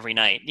cream every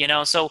night,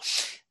 So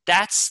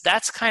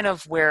that's kind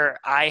of where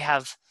I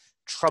have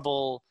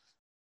trouble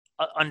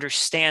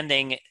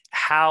understanding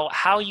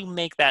how you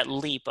make that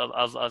leap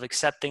of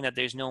accepting that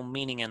there's no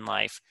meaning in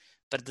life,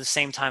 but at the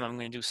same time, I'm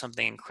going to do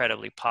something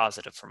incredibly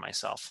positive for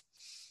myself.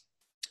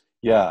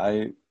 Yeah,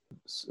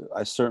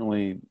 I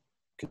certainly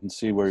can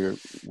see where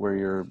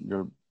you're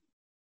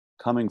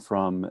coming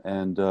from,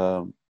 and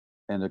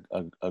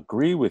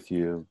agree with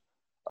you.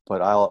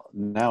 But I'll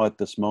now, at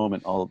this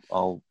moment,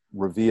 I'll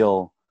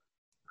reveal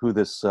who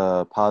this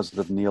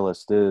positive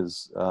nihilist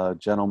is. A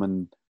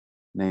gentleman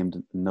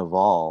named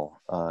Naval,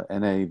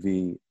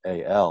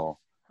 Naval.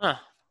 Huh.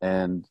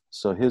 And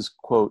so his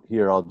quote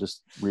here, I'll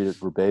just read it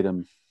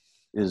verbatim,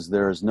 is,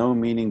 "There is no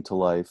meaning to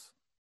life,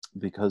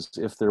 because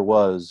if there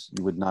was,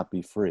 you would not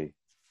be free."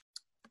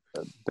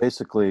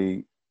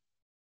 Basically,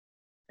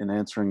 in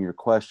answering your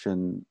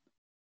question,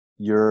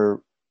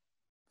 you're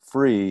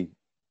free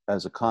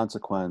as a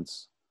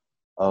consequence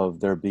of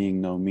there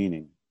being no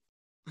meaning.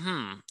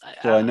 Hmm.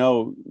 So I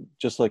know,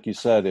 just like you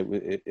said,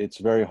 it's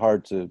very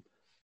hard to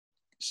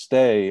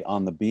stay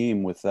on the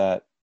beam with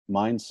that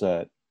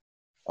mindset,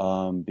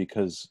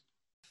 because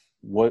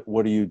what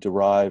do you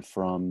derive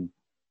from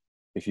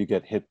if you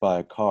get hit by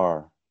a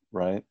car,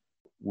 right?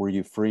 Were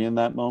you free in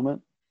that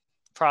moment?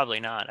 Probably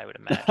not, I would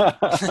imagine.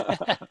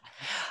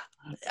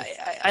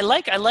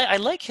 I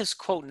like his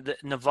quote,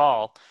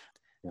 Naval.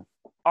 Yeah.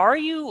 Are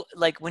you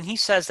like when he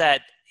says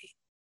that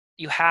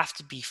you have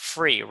to be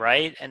free,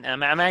 right? And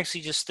I'm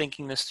actually just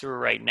thinking this through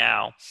right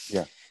now.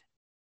 Yeah.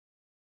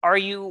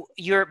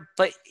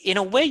 But in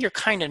a way, you're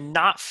kind of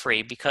not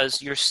free,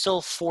 because you're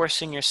still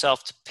forcing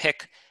yourself to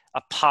pick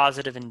a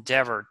positive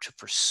endeavor to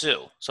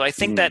pursue. So I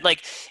think Mm. that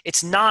like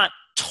it's not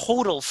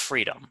total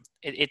freedom.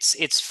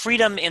 It's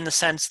freedom in the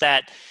sense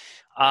that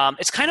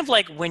it's kind of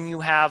like when you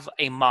have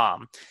a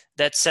mom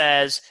that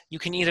says you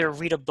can either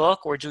read a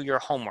book or do your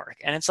homework.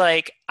 And it's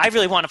like, I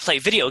really want to play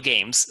video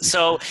games.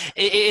 So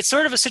it's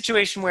sort of a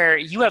situation where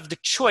you have the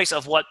choice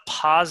of what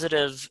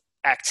positive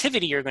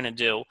activity you're going to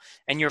do,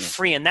 and you're Yeah.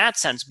 free in that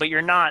sense, but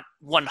you're not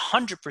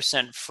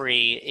 100%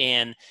 free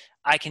in,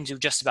 I can do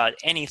just about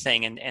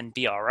anything and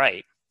be all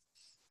right.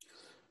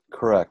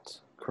 Correct.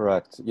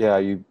 Yeah,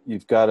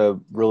 you've got to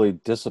really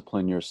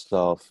discipline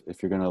yourself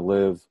if you're going to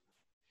live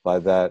by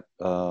that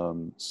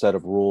set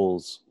of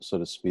rules, so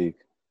to speak.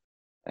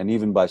 And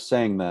even by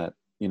saying that,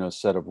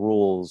 set of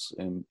rules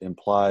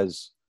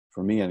implies,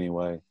 for me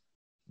anyway,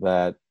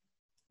 that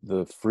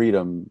the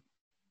freedom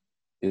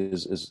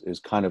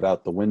is kind of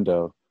out the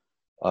window,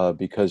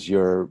 because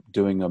you're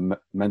doing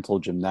mental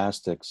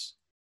gymnastics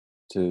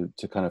to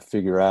kind of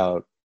figure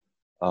out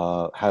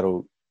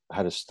how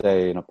to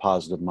stay in a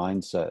positive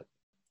mindset.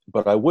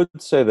 But I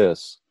would say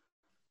this: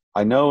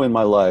 I know in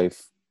my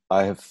life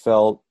I have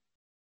felt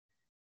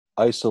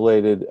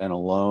isolated and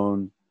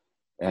alone,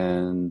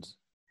 and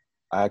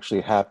I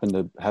actually happen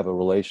to have a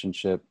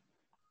relationship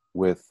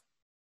with,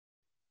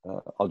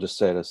 I'll just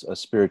say it, a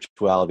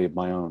spirituality of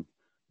my own.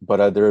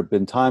 But there have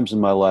been times in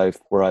my life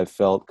where I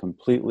felt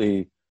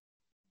completely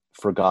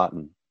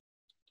forgotten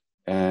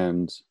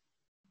and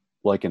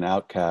like an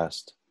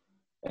outcast,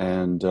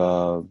 and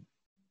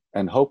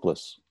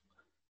hopeless.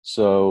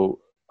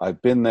 So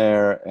I've been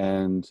there,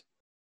 and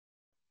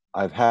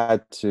I've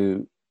had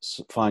to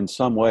find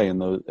some way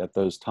at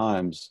those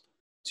times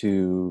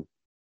to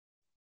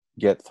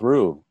get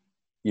through.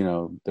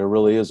 There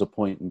really is a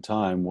point in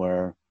time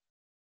where,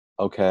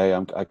 okay,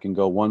 I can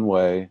go one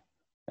way,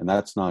 and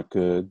that's not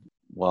good.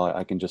 Well,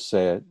 I can just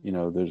say it.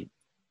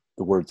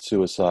 the word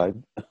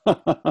suicide,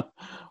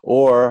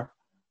 or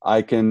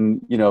I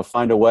can,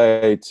 find a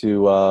way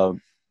to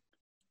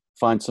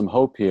find some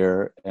hope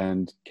here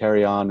and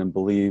carry on and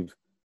believe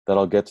that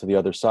I'll get to the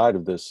other side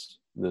of this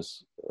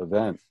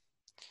event.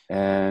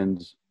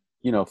 And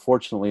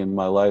fortunately in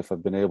my life,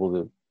 I've been able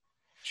to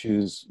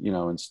choose,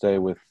 and stay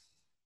with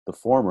the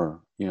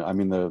former.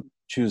 The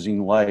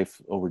choosing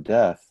life over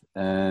death,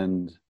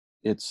 and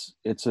it's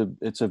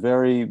a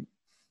very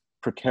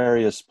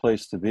precarious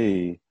place to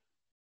be,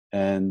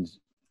 and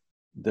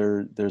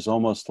there's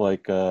almost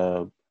like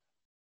a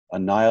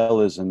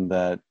nihilism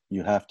that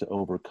you have to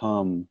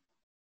overcome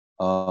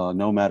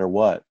no matter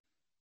what,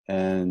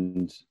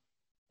 and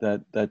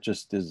that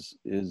just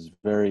is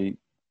very,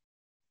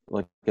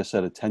 like I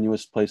said, a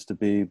tenuous place to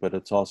be, but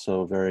it's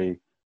also very,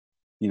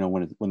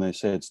 when they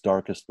say it's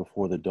darkest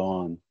before the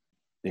dawn,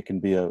 it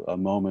can be a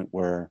moment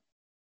where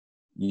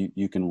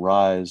you can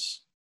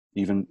rise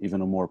even a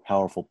more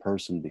powerful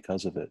person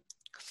because of it.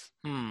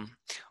 Hmm.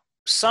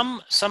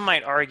 Some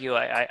might argue.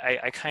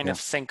 I kind Yeah. of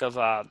think of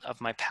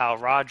my pal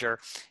Roger.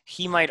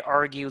 He might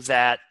argue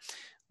that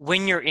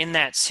when you're in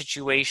that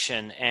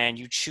situation and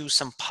you choose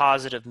some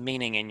positive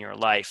meaning in your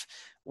life,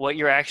 what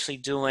you're actually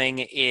doing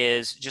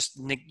is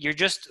you're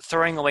just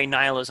throwing away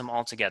nihilism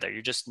altogether.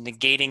 You're just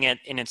negating it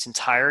in its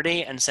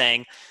entirety and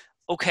saying,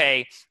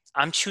 okay,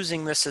 I'm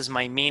choosing this as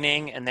my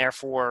meaning, and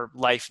therefore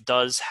life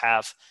does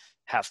have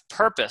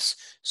purpose.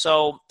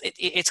 So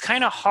it's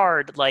kind of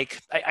hard.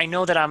 Like I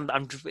know that I'm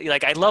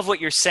like, I love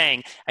what you're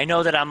saying. I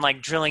know that I'm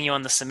like drilling you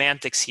on the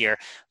semantics here,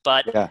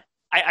 but Yeah.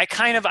 I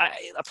kind of,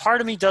 a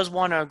part of me does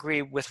want to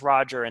agree with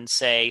Roger and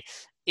say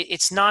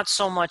it's not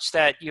so much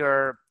that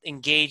you're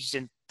engaged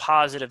in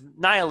positive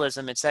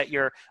nihilism, it's that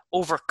you're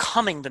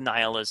overcoming the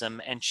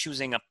nihilism and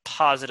choosing a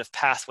positive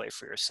pathway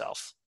for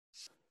yourself.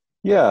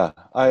 Yeah,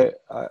 I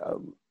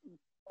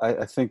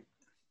think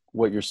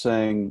what you're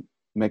saying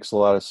makes a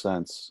lot of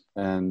sense,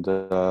 and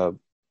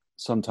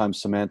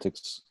sometimes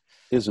semantics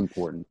is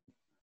important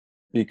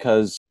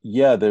because,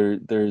 yeah,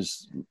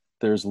 there's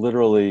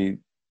literally,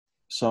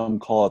 some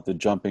call it the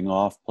jumping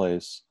off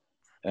place,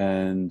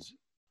 and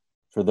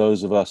for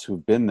those of us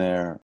who've been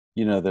there,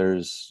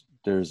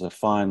 there's a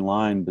fine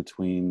line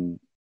between,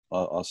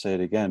 I'll say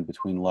it again,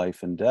 between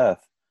life and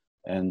death,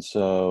 and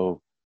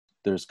so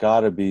there's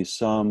got to be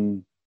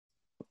something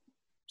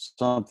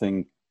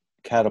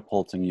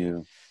catapulting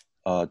you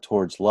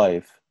towards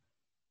life,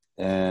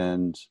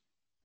 and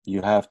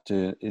you have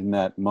to, in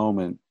that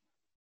moment,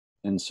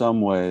 in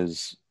some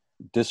ways,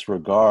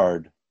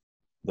 disregard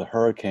the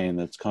hurricane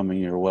that's coming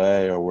your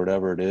way, or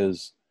whatever it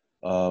is,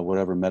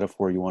 whatever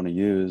metaphor you want to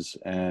use,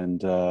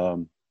 and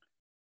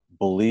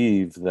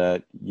believe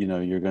that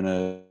you're going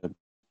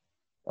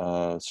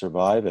to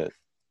survive it.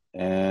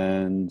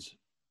 And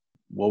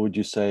what would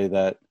you say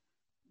that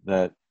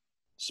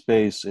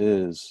space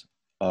is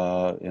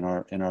in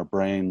our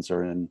brains,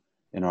 or in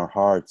our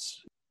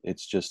hearts?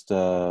 It's just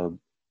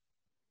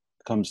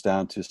comes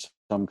down to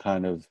some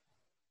kind of,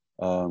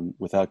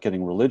 without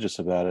getting religious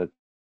about it,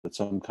 but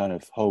some kind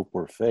of hope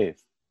or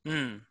faith.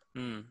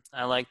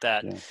 I like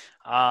that.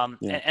 Yeah.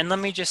 Yeah. And let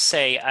me just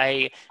say,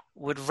 I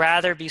would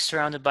rather be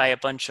surrounded by a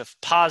bunch of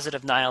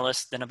positive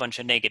nihilists than a bunch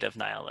of negative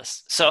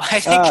nihilists. So I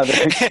think,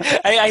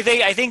 There you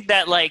go. I think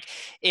that like,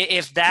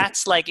 if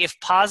that's like, if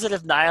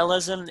positive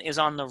nihilism is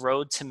on the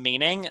road to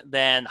meaning,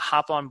 then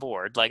hop on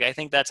board. Like, I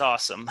think that's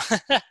awesome.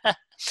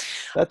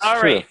 That's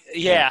All true. right.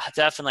 Yeah. Yeah,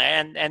 definitely.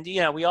 And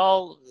we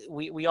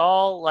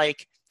all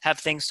like have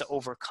things to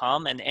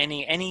overcome, and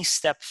any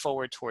step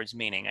forward towards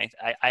meaning,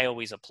 I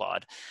always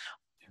applaud.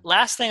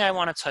 Last thing I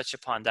want to touch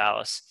upon,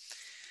 Dallas.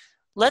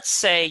 Let's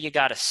say you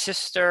got a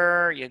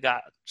sister, you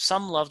got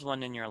some loved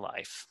one in your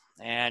life,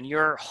 and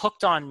you're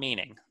hooked on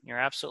meaning. You're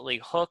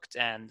absolutely hooked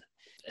and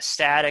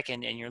ecstatic,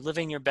 and you're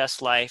living your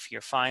best life.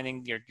 You're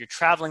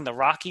traveling the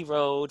rocky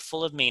road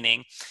full of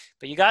meaning,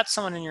 but you got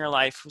someone in your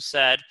life who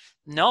said,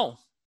 no,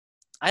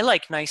 I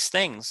like nice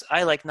things.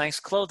 I like nice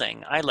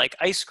clothing. I like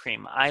ice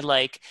cream. I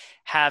like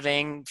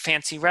having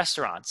fancy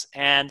restaurants.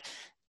 And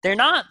they're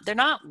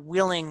not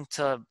willing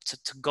to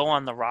go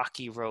on the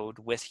rocky road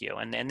with you.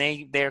 And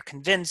they're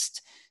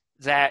convinced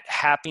that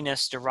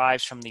happiness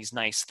derives from these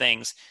nice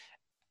things.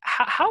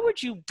 How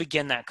would you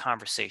begin that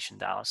conversation,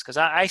 Dallas? Because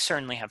I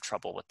certainly have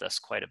trouble with this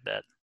quite a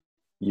bit.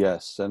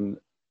 Yes. And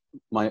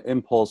my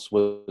impulse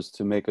was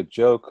to make a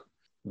joke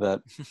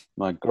that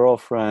my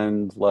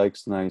girlfriend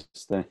likes nice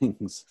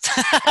things.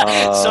 So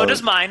Uh,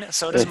 does mine.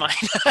 So does mine.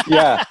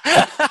 yeah.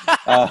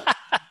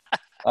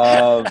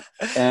 uh,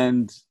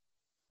 and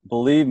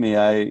believe me,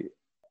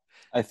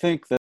 I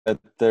think that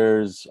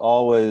there's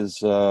always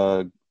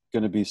going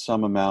to be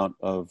some amount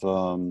of,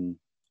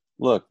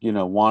 look,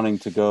 wanting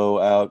to go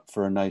out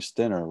for a nice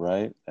dinner,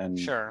 right? And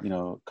Sure.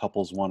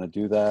 couples want to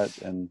do that,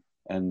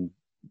 and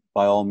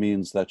by all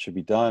means that should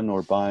be done,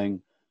 or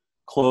buying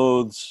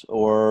clothes,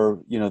 or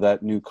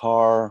that new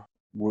car.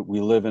 We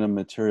live in a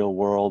material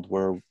world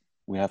where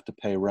we have to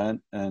pay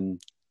rent,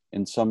 and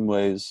in some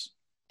ways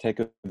take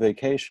a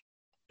vacation,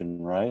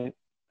 right?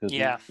 Because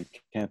Yeah. we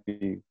can't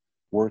be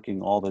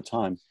working all the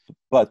time.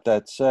 But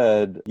that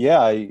said,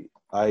 yeah,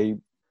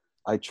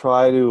 I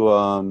try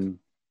to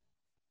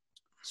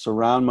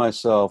surround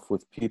myself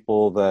with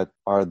people that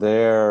are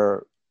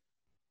there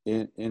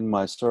in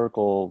my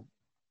circle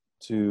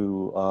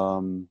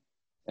to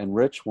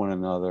enrich one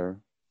another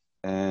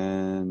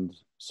and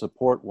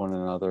support one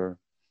another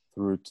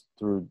through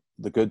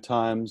the good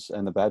times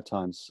and the bad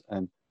times.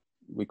 And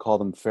we call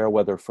them fair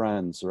weather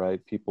friends,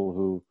 right? People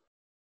who,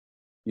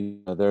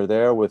 they're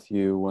there with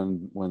you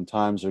when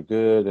times are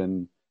good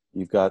and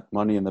you've got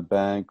money in the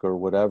bank or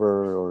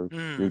whatever, or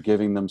you're Mm.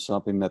 giving them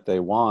something that they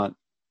want.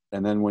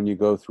 And then when you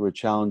go through a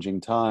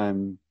challenging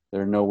time,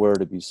 they're nowhere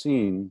to be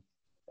seen.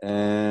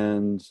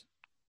 And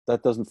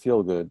that doesn't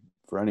feel good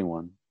for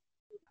anyone.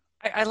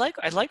 I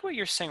like what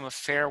you're saying with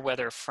fair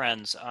weather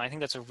friends. I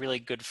think that's a really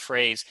good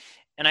phrase.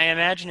 And I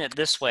imagine it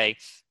this way.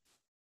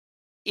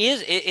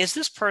 Is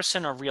this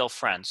person a real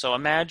friend? So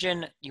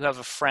imagine you have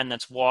a friend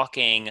that's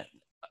walking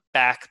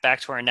back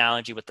to our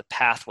analogy with the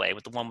pathway,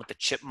 with the one with the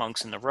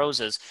chipmunks and the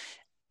roses,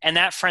 and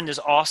that friend is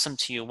awesome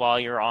to you while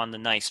you're on the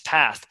nice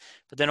path.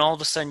 But then all of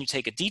a sudden you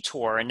take a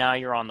detour and now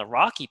you're on the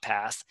rocky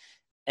path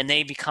and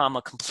they become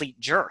a complete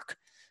jerk.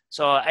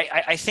 So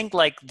I think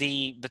like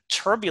the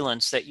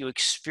turbulence that you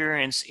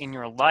experience in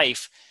your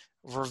life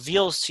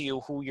reveals to you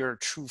who your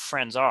true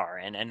friends are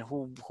and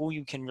who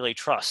you can really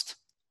trust.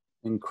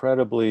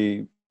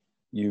 Incredibly,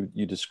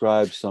 you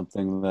described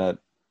something that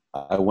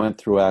I went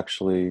through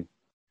actually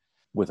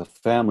with a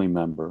family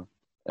member,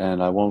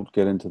 and I won't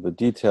get into the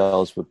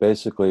details, but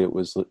basically it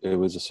was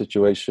a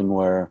situation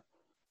where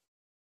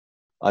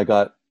I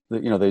got,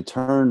 they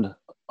turned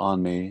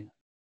on me,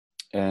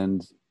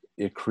 and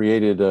it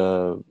created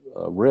a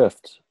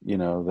rift,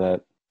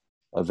 that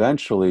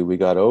eventually we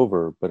got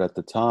over, but at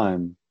the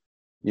time,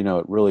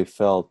 it really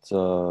felt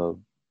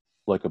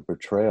like a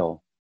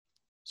betrayal.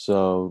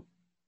 So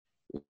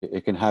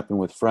it can happen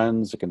with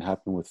friends, it can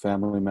happen with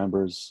family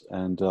members,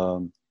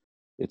 and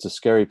it's a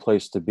scary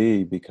place to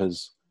be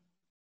because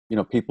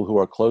people who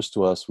are close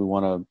to us, we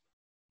want to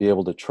be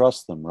able to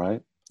trust them,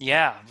 right?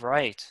 Yeah,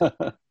 right.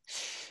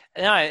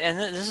 No, and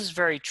this is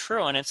very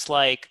true. And it's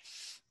like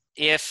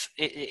if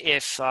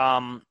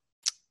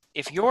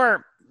if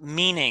your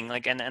meaning,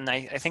 like, and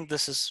I think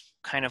this is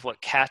kind of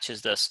what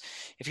catches this.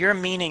 If your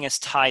meaning is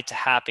tied to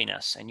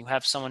happiness and you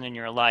have someone in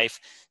your life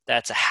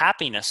that's a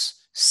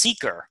happiness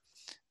seeker,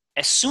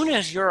 as soon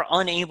as you're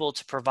unable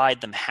to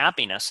provide them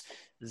happiness,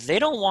 they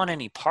don't want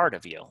any part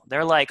of you.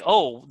 They're like,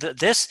 oh,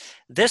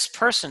 this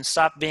person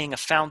stopped being a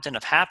fountain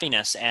of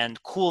happiness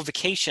and cool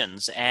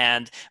vacations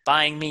and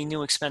buying me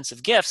new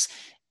expensive gifts,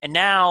 and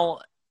now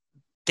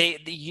they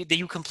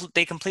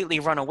completely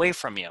run away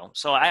from you.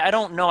 So I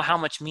don't know how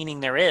much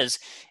meaning there is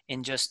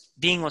in just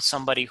being with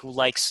somebody who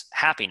likes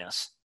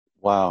happiness.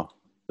 Wow,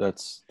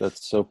 that's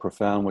so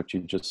profound what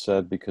you just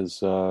said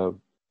because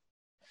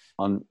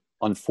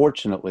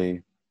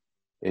unfortunately,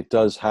 it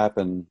does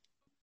happen.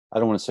 I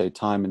don't want to say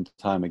time and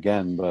time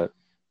again, but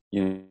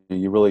you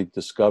really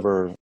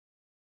discover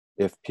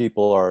if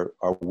people are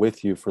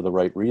with you for the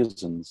right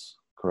reasons,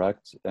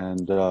 correct?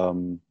 And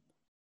I'm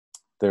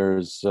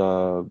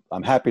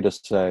happy to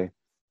say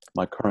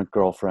my current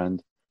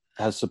girlfriend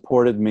has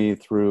supported me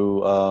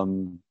through,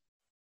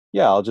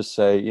 yeah, I'll just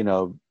say,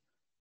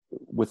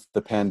 with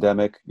the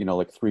pandemic,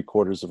 like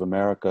 3/4 of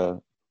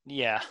America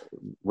Yeah.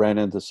 ran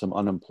into some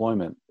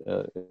unemployment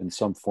in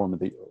some form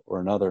or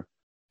another.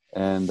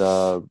 And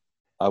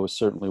I was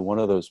certainly one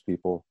of those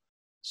people.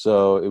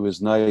 So it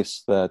was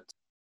nice that,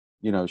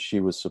 she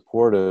was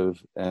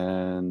supportive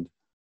and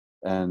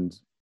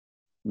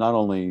not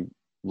only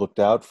looked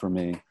out for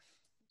me,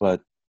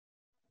 but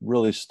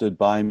really stood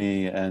by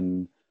me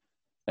and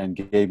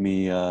gave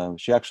me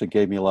she actually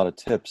gave me a lot of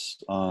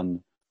tips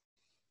on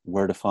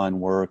where to find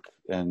work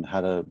and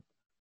how to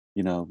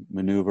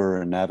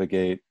maneuver and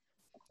navigate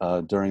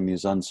during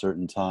these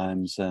uncertain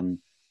times. And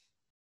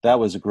that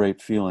was a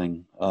great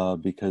feeling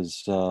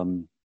because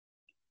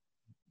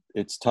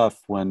it's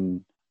tough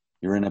when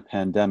you're in a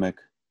pandemic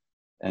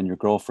and your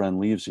girlfriend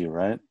leaves you,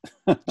 right?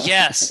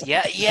 Yes.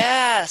 Yeah.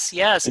 Yes.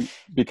 Yes.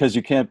 Because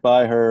you can't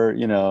buy her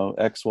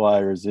X, Y,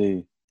 or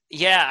Z.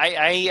 Yeah,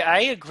 I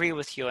agree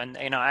with you, and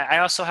I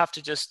also have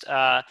to just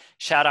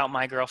shout out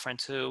my girlfriend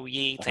too.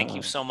 Yi, thank you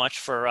uh, so much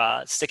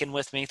for sticking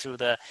with me through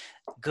the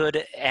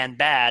good and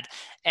bad.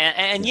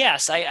 And yeah.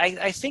 yes,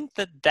 I think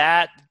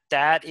that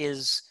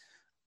is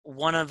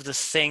one of the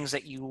things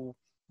that you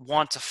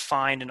want to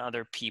find in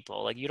other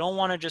people. Like you don't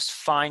want to just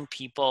find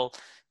people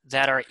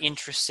that are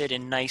interested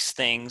in nice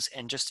things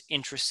and just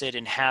interested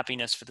in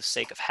happiness for the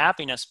sake of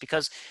happiness,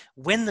 because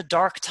when the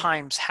dark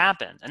times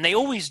happen, and they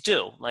always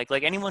do, like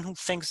anyone who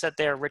thinks that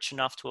they're rich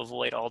enough to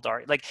avoid all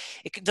dark, like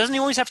it doesn't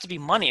always have to be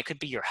money, it could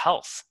be your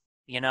health.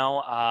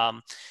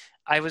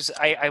 I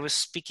was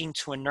speaking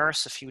to a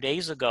nurse a few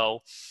days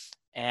ago,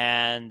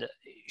 and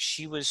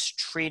she was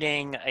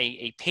treating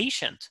a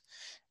patient,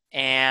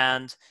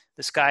 and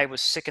this guy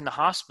was sick in the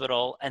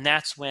hospital, and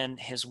that's when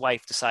his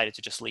wife decided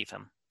to just leave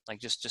him. Like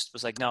just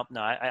was like, nope,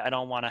 no, I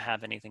don't want to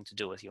have anything to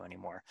do with you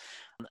anymore.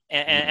 Mm.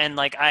 And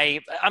like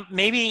I'm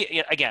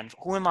maybe again,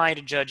 who am I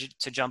to judge,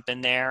 to jump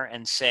in there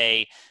and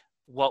say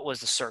what was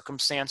the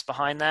circumstance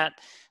behind that?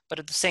 But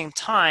at the same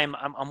time,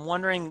 I'm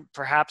wondering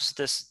perhaps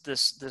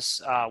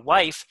this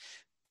wife,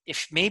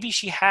 if maybe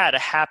she had a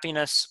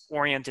happiness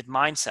oriented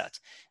mindset,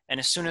 and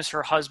as soon as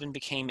her husband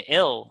became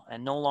ill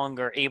and no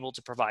longer able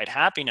to provide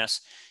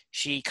happiness,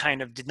 she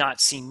kind of did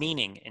not see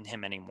meaning in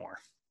him anymore.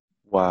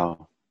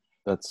 Wow,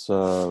 that's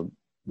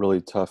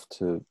really tough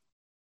to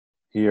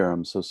hear.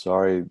 I'm so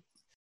sorry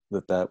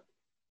that that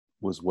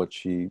was what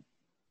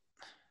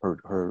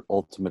her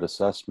ultimate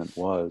assessment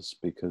was,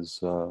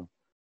 because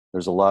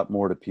there's a lot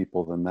more to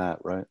people than that,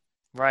 right?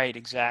 Right,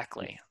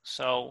 exactly.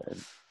 So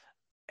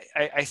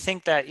And, I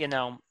think that,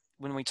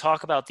 when we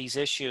talk about these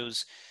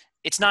issues,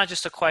 it's not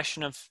just a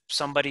question of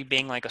somebody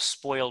being like a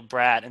spoiled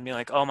brat and being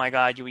like, oh my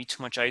God, you eat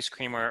too much ice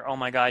cream, or oh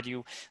my God,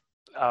 you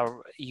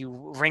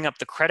ring up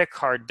the credit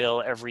card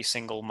bill every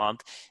single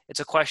month.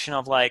 It's a question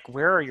of like,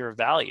 where are your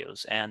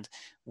values, and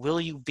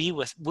will you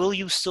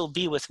still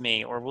be with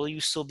me, or will you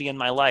still be in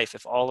my life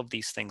if all of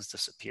these things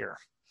disappear?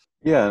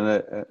 yeah,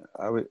 and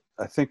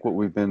I think what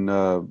we've been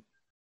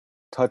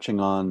touching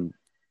on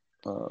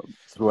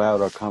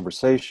throughout our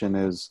conversation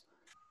is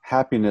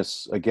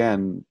happiness.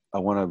 Again, I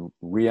want to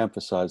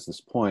reemphasize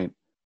this point: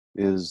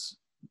 is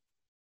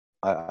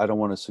I don't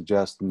want to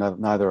suggest,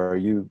 neither are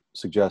you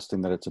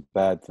suggesting that it's a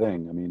bad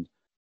thing. I mean,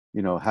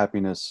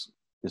 happiness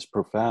is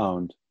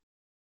profound,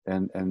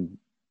 and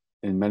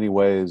in many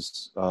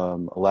ways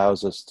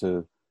allows us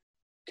to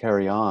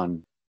carry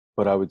on.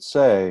 But I would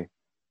say,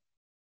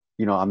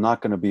 I'm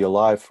not going to be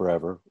alive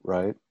forever,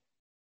 right?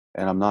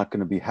 And I'm not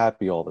going to be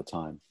happy all the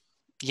time.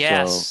 So,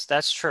 Yes,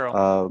 that's true.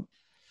 uh,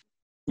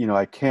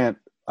 I can't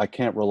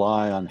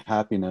rely on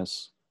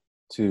happiness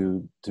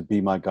to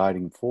be my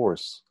guiding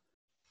force.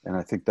 And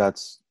I think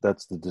that's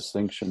the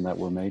distinction that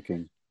we're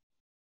making.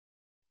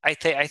 I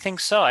think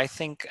so. I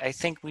think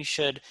we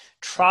should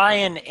try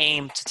and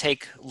aim to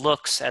take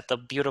looks at the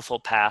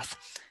beautiful path,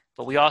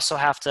 but we also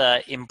have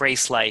to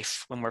embrace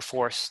life when we're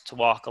forced to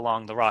walk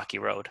along the rocky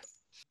road.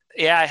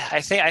 Yeah,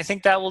 I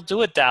think that will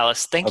do it,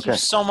 Dallas. Thank you Okay,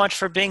 so much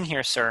for being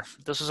here, sir.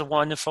 This was a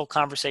wonderful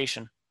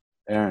conversation.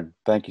 Aaron,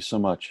 thank you so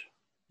much.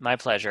 My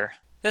pleasure.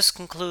 This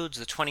concludes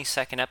the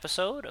 22nd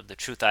episode of the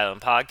Truth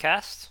Island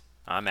podcast.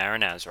 I'm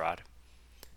Aaron Azrod.